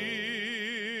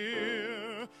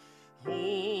fear?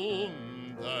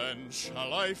 Whom then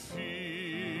shall I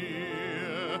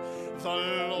fear?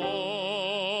 The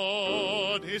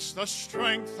Lord is the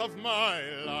strength of my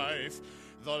life.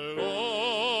 The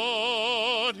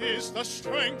Lord is the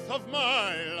strength of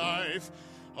my life.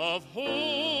 Of whom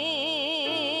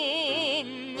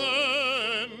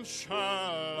then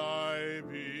shall I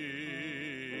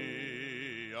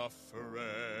be afraid?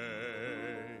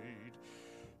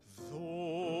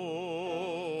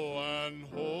 Though an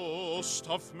host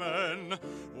of men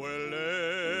were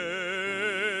laid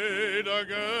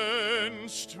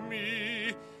against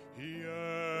me,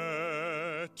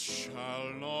 yet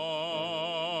shall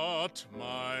not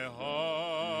my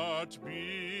heart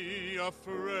be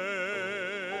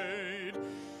afraid.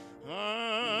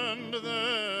 And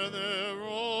there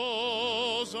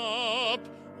rose up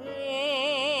war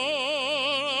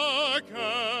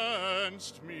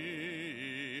against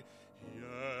me,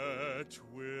 yet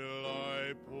will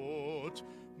I put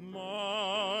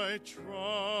my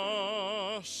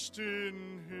trust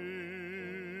in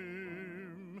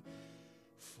him.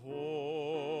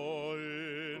 For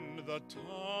in the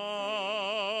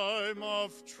time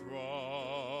of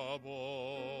trouble,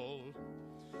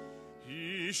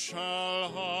 he shall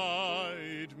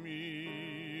hide me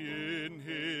in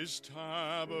his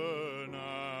tabernacle.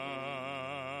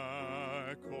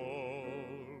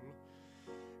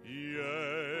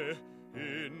 Yea,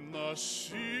 in the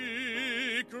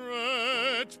secret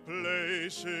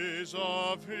places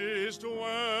of his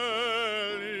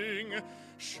dwelling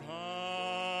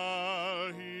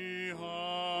shall he hide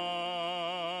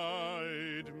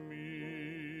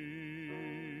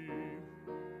me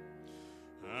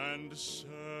and set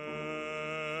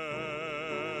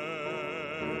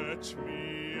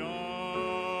me up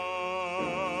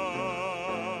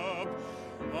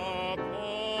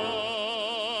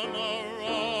upon a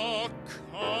rock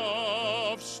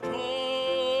of stone.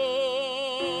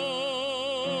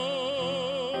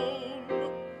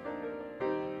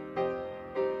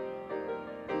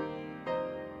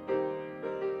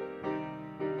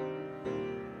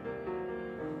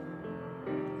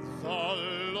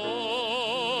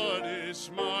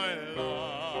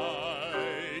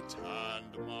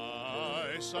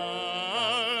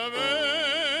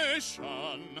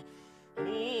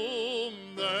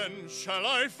 shall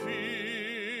I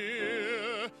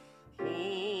fear?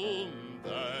 Whom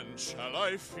then shall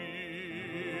I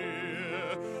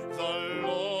fear? The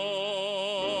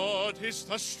Lord is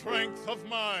the strength of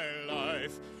my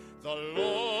life. The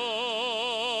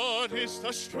Lord is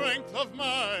the strength of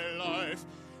my life.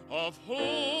 Of whom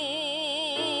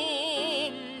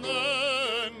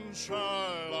then shall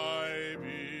I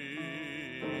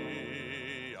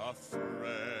be afraid?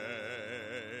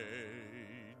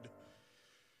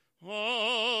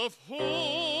 Of whom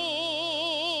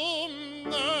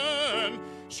then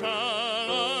shall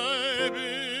I be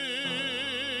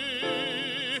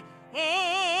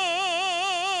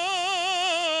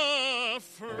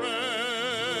afraid?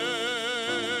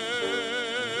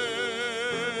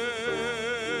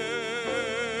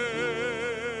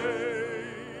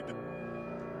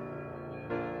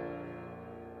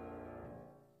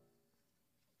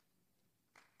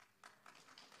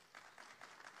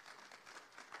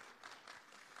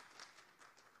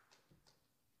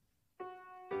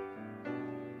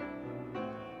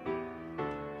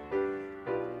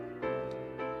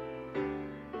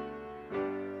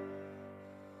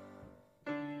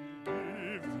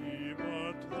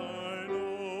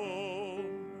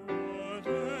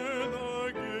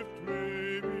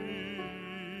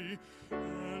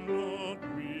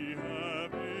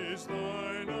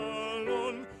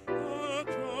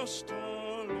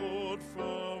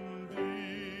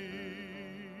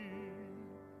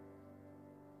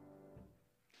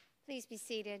 Please be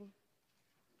seated.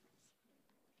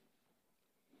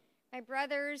 My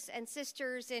brothers and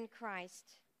sisters in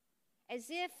Christ, as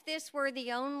if this were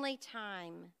the only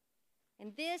time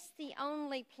and this the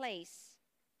only place,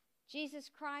 Jesus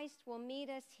Christ will meet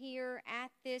us here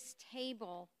at this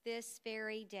table this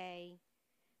very day.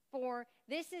 For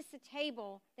this is the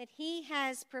table that he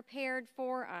has prepared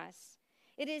for us.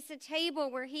 It is the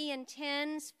table where he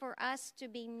intends for us to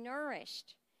be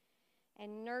nourished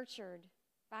and nurtured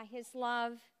by his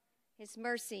love, his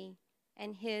mercy,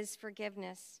 and his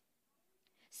forgiveness.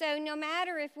 So no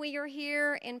matter if we are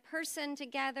here in person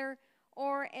together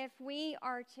or if we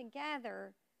are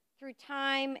together through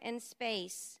time and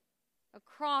space,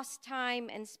 across time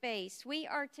and space, we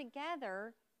are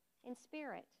together in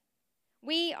spirit.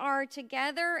 We are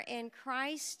together in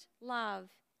Christ's love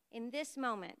in this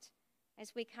moment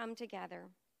as we come together.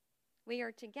 We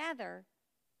are together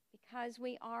because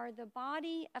we are the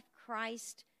body of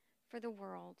Christ for the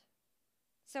world.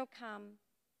 So come,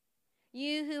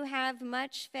 you who have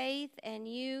much faith and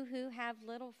you who have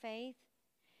little faith,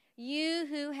 you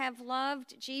who have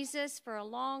loved Jesus for a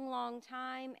long, long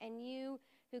time, and you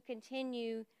who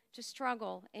continue to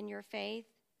struggle in your faith,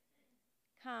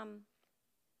 come.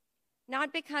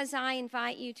 Not because I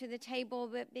invite you to the table,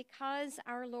 but because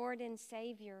our Lord and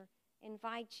Savior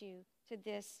invites you to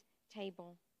this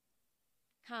table.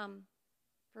 Come,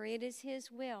 for it is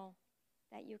his will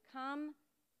that you come,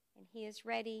 and he is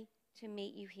ready to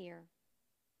meet you here.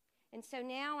 And so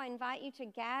now I invite you to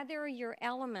gather your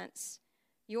elements,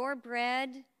 your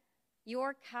bread,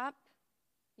 your cup,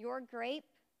 your grape,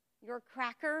 your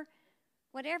cracker,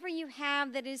 whatever you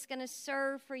have that is going to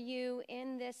serve for you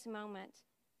in this moment,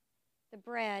 the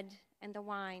bread and the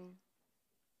wine.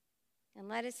 And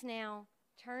let us now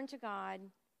turn to God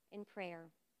in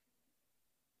prayer.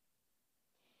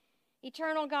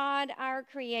 Eternal God, our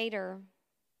Creator,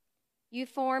 you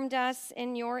formed us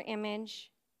in your image,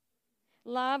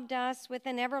 loved us with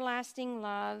an everlasting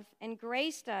love, and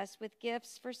graced us with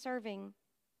gifts for serving.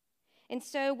 And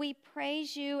so we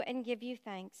praise you and give you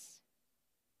thanks.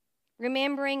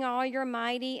 Remembering all your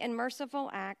mighty and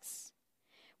merciful acts,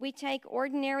 we take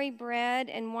ordinary bread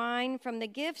and wine from the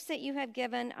gifts that you have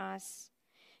given us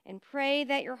and pray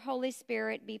that your Holy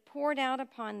Spirit be poured out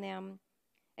upon them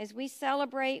as we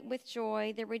celebrate with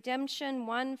joy the redemption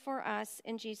won for us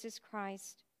in Jesus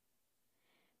Christ.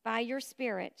 By your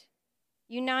Spirit,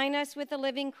 unite us with the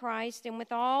living Christ and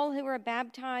with all who are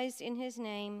baptized in his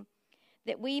name,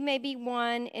 that we may be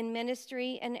one in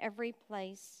ministry in every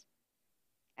place.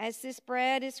 As this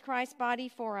bread is Christ's body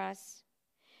for us,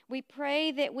 we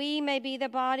pray that we may be the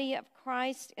body of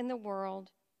Christ in the world,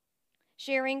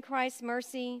 sharing Christ's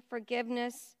mercy,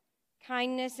 forgiveness,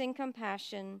 kindness, and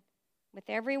compassion with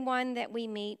everyone that we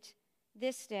meet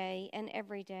this day and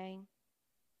every day.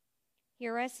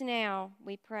 Hear us now,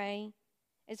 we pray,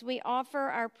 as we offer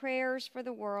our prayers for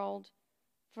the world,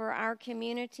 for our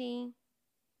community,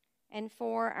 and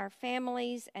for our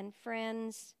families and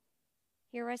friends.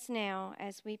 Hear us now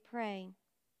as we pray.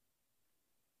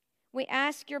 We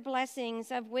ask your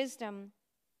blessings of wisdom,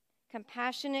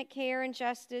 compassionate care, and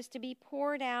justice to be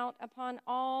poured out upon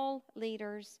all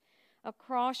leaders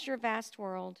across your vast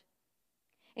world.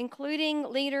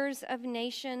 including leaders of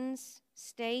nations,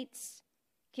 states,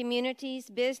 communities,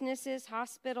 businesses,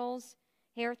 hospitals,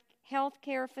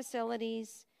 healthcare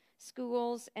facilities,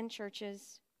 schools, and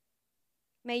churches.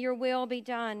 May your will be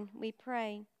done, we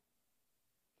pray.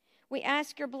 We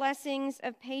ask your blessings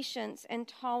of patience and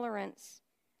tolerance,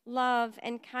 love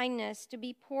and kindness to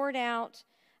be poured out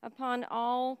upon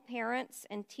all parents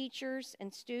and teachers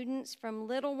and students, from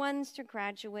little ones to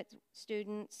graduate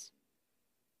students.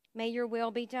 May your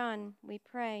will be done, we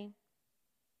pray.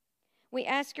 We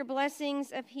ask your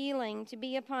blessings of healing to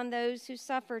be upon those who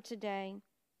suffer today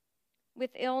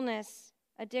with illness,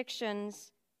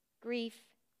 addictions, grief,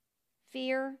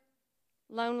 fear,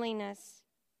 loneliness,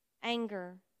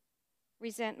 anger,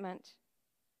 resentment,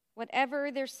 whatever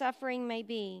their suffering may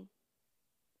be.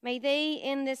 May they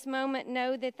in this moment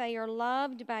know that they are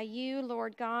loved by you,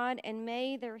 Lord God, and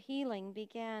may their healing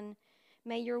begin.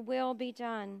 May your will be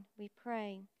done, we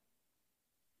pray.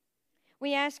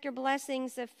 We ask your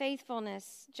blessings of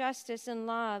faithfulness, justice, and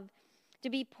love to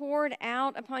be poured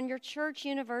out upon your church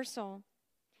universal,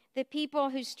 the people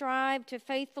who strive to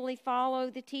faithfully follow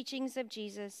the teachings of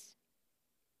Jesus.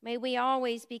 May we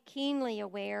always be keenly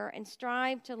aware and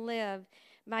strive to live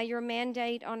by your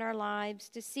mandate on our lives,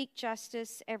 to seek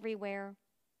justice everywhere,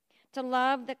 to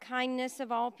love the kindness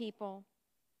of all people,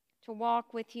 to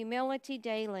walk with humility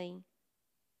daily,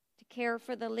 to care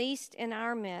for the least in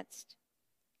our midst,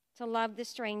 to love the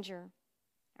stranger,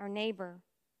 our neighbor,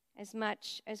 as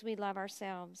much as we love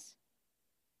ourselves.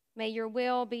 May your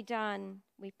will be done,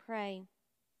 we pray.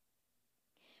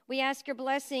 We ask your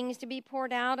blessings to be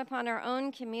poured out upon our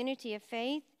own community of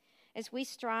faith as we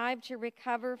strive to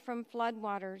recover from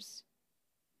floodwaters.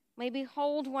 May we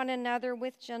hold one another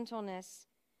with gentleness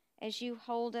as you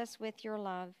hold us with your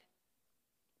love.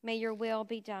 May your will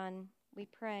be done, we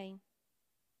pray.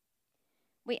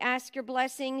 We ask your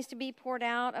blessings to be poured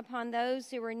out upon those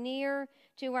who are near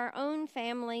to our own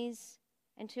families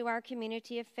and to our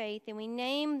community of faith, and we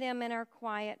name them in our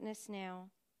quietness now.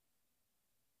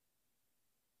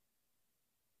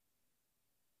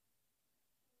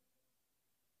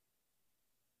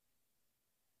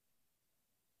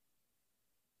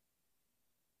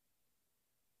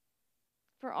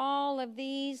 For all of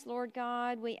these, Lord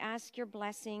God, we ask your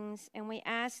blessings, and we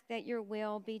ask that your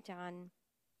will be done.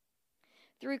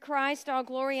 Through Christ, all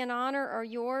glory and honor are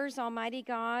yours, Almighty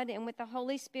God, and with the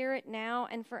Holy Spirit now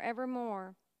and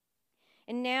forevermore.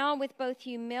 And now, with both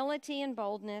humility and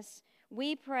boldness,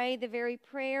 we pray the very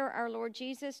prayer our Lord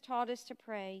Jesus taught us to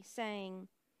pray, saying,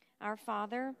 Our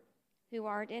Father, who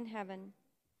art in heaven,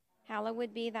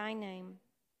 hallowed be thy name.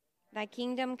 Thy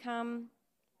kingdom come,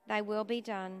 thy will be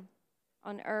done,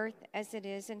 on earth as it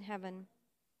is in heaven.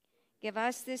 Give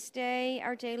us this day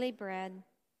our daily bread,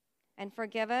 and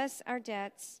forgive us our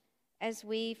debts as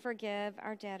we forgive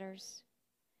our debtors.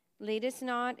 Lead us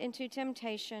not into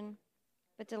temptation,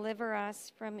 but deliver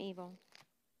us from evil.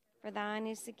 For thine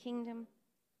is the kingdom,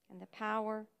 and the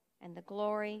power, and the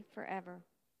glory forever.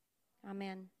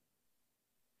 Amen.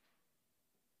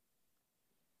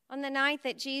 On the night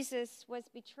that Jesus was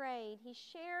betrayed, he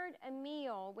shared a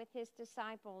meal with his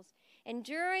disciples. And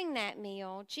during that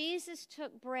meal, Jesus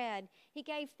took bread. He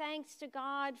gave thanks to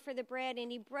God for the bread, and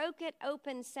he broke it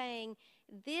open, saying,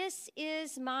 This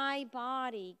is my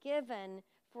body given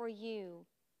for you.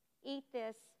 Eat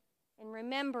this in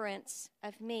remembrance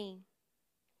of me.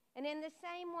 And in the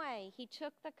same way, he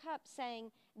took the cup,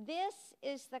 saying, This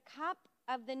is the cup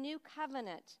of the new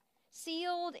covenant,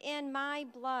 sealed in my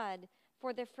blood,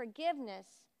 for the forgiveness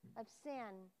of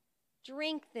sin.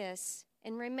 Drink this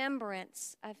in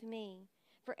remembrance of me.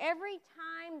 For every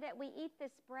time that we eat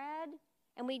this bread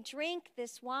and we drink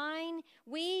this wine,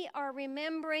 we are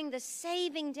remembering the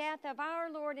saving death of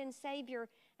our Lord and Savior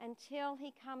until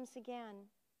he comes again.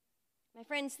 My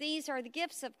friends, these are the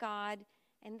gifts of God,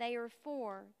 and they are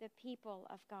for the people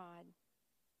of God.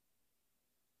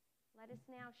 Let us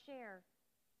now share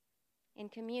in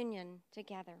communion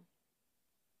together.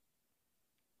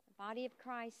 Body of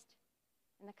Christ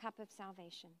and the cup of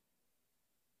salvation.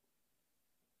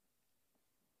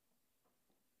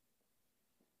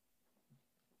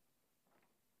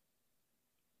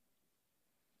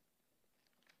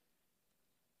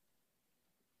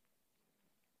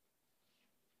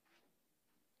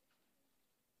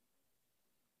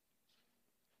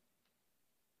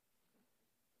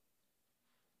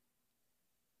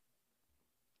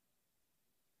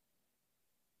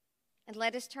 And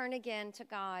let us turn again to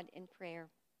God in prayer.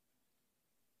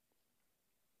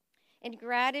 In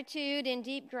gratitude, in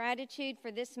deep gratitude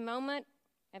for this moment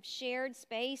of shared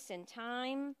space and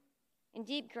time, in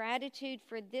deep gratitude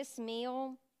for this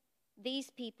meal, these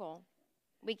people,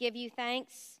 We give you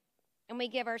thanks, and we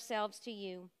give ourselves to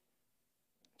you.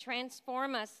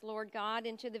 Transform us, Lord God,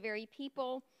 into the very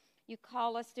people you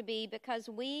call us to be, because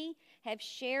we have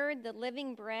shared the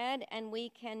living bread and we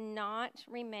cannot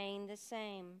remain the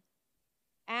same.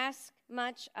 Ask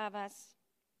much of us.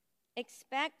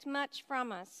 Expect much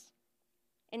from us.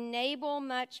 Enable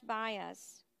much by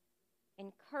us.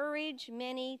 Encourage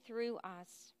many through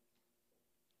us.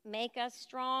 Make us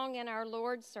strong in our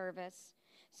Lord's service,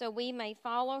 so we may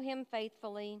follow him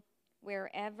faithfully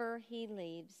wherever he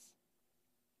leads.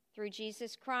 Through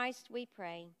Jesus Christ we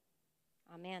pray.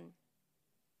 Amen.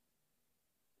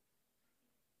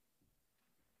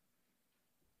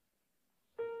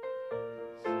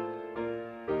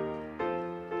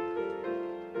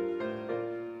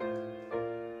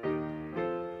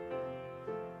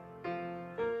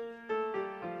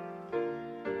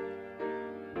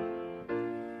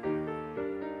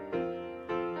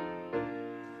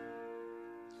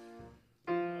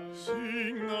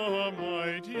 Sing the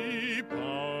mighty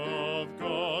power of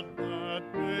God that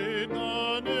made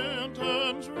the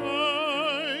mountains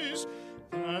rise,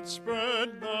 that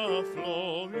spread the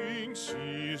flowing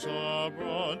seas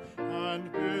abroad,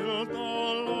 and built the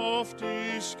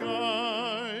lofty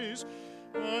skies.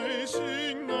 I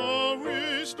sing the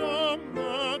wisdom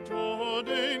that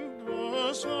ordained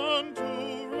the sun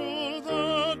to rule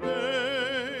the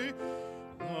day.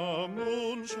 The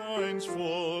moon shines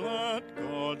full at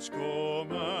God's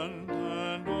command,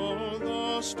 and all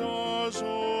the stars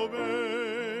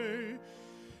obey.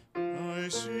 I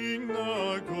sing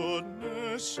the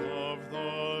goodness of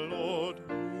the Lord,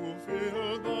 who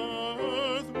filled the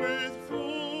earth with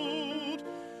food.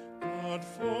 God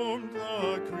formed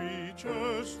the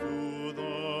creatures through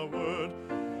the word,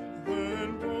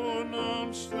 then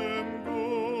pronounced them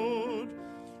good.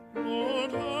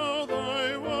 Lord, how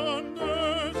thy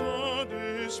wonders are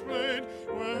displayed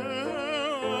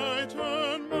where I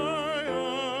turn my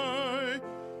eye.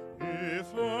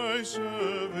 If I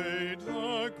surveyed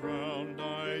the ground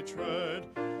I tread,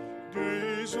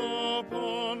 gaze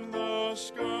upon the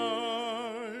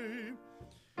sky,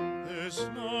 there's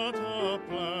not a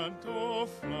plant or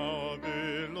flower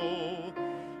below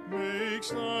makes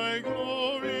thy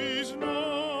glories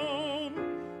known,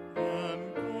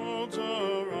 and clouds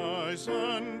arise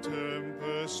and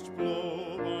tempests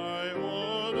blow by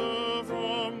order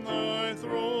from thy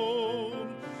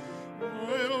throne.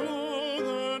 While all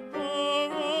that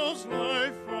borrows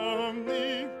life from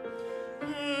thee,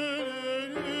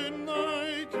 hid in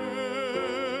thy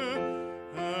care,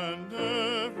 and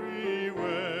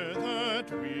everywhere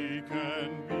that we can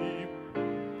be,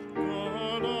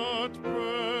 God art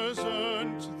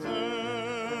present there.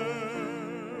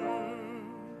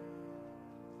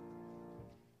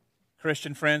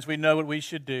 Christian friends, we know what we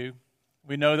should do.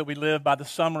 We know that we live by the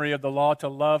summary of the law to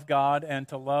love God and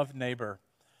to love neighbor.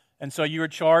 And so you are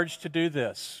charged to do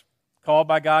this, called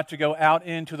by God to go out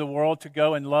into the world, to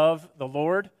go and love the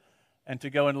Lord, and to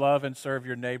go and love and serve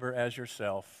your neighbor as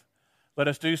yourself. Let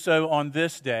us do so on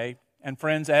this day. And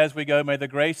friends, as we go, may the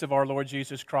grace of our Lord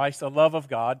Jesus Christ, the love of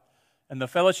God, and the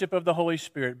fellowship of the Holy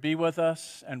Spirit be with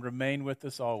us and remain with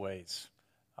us always.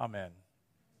 Amen.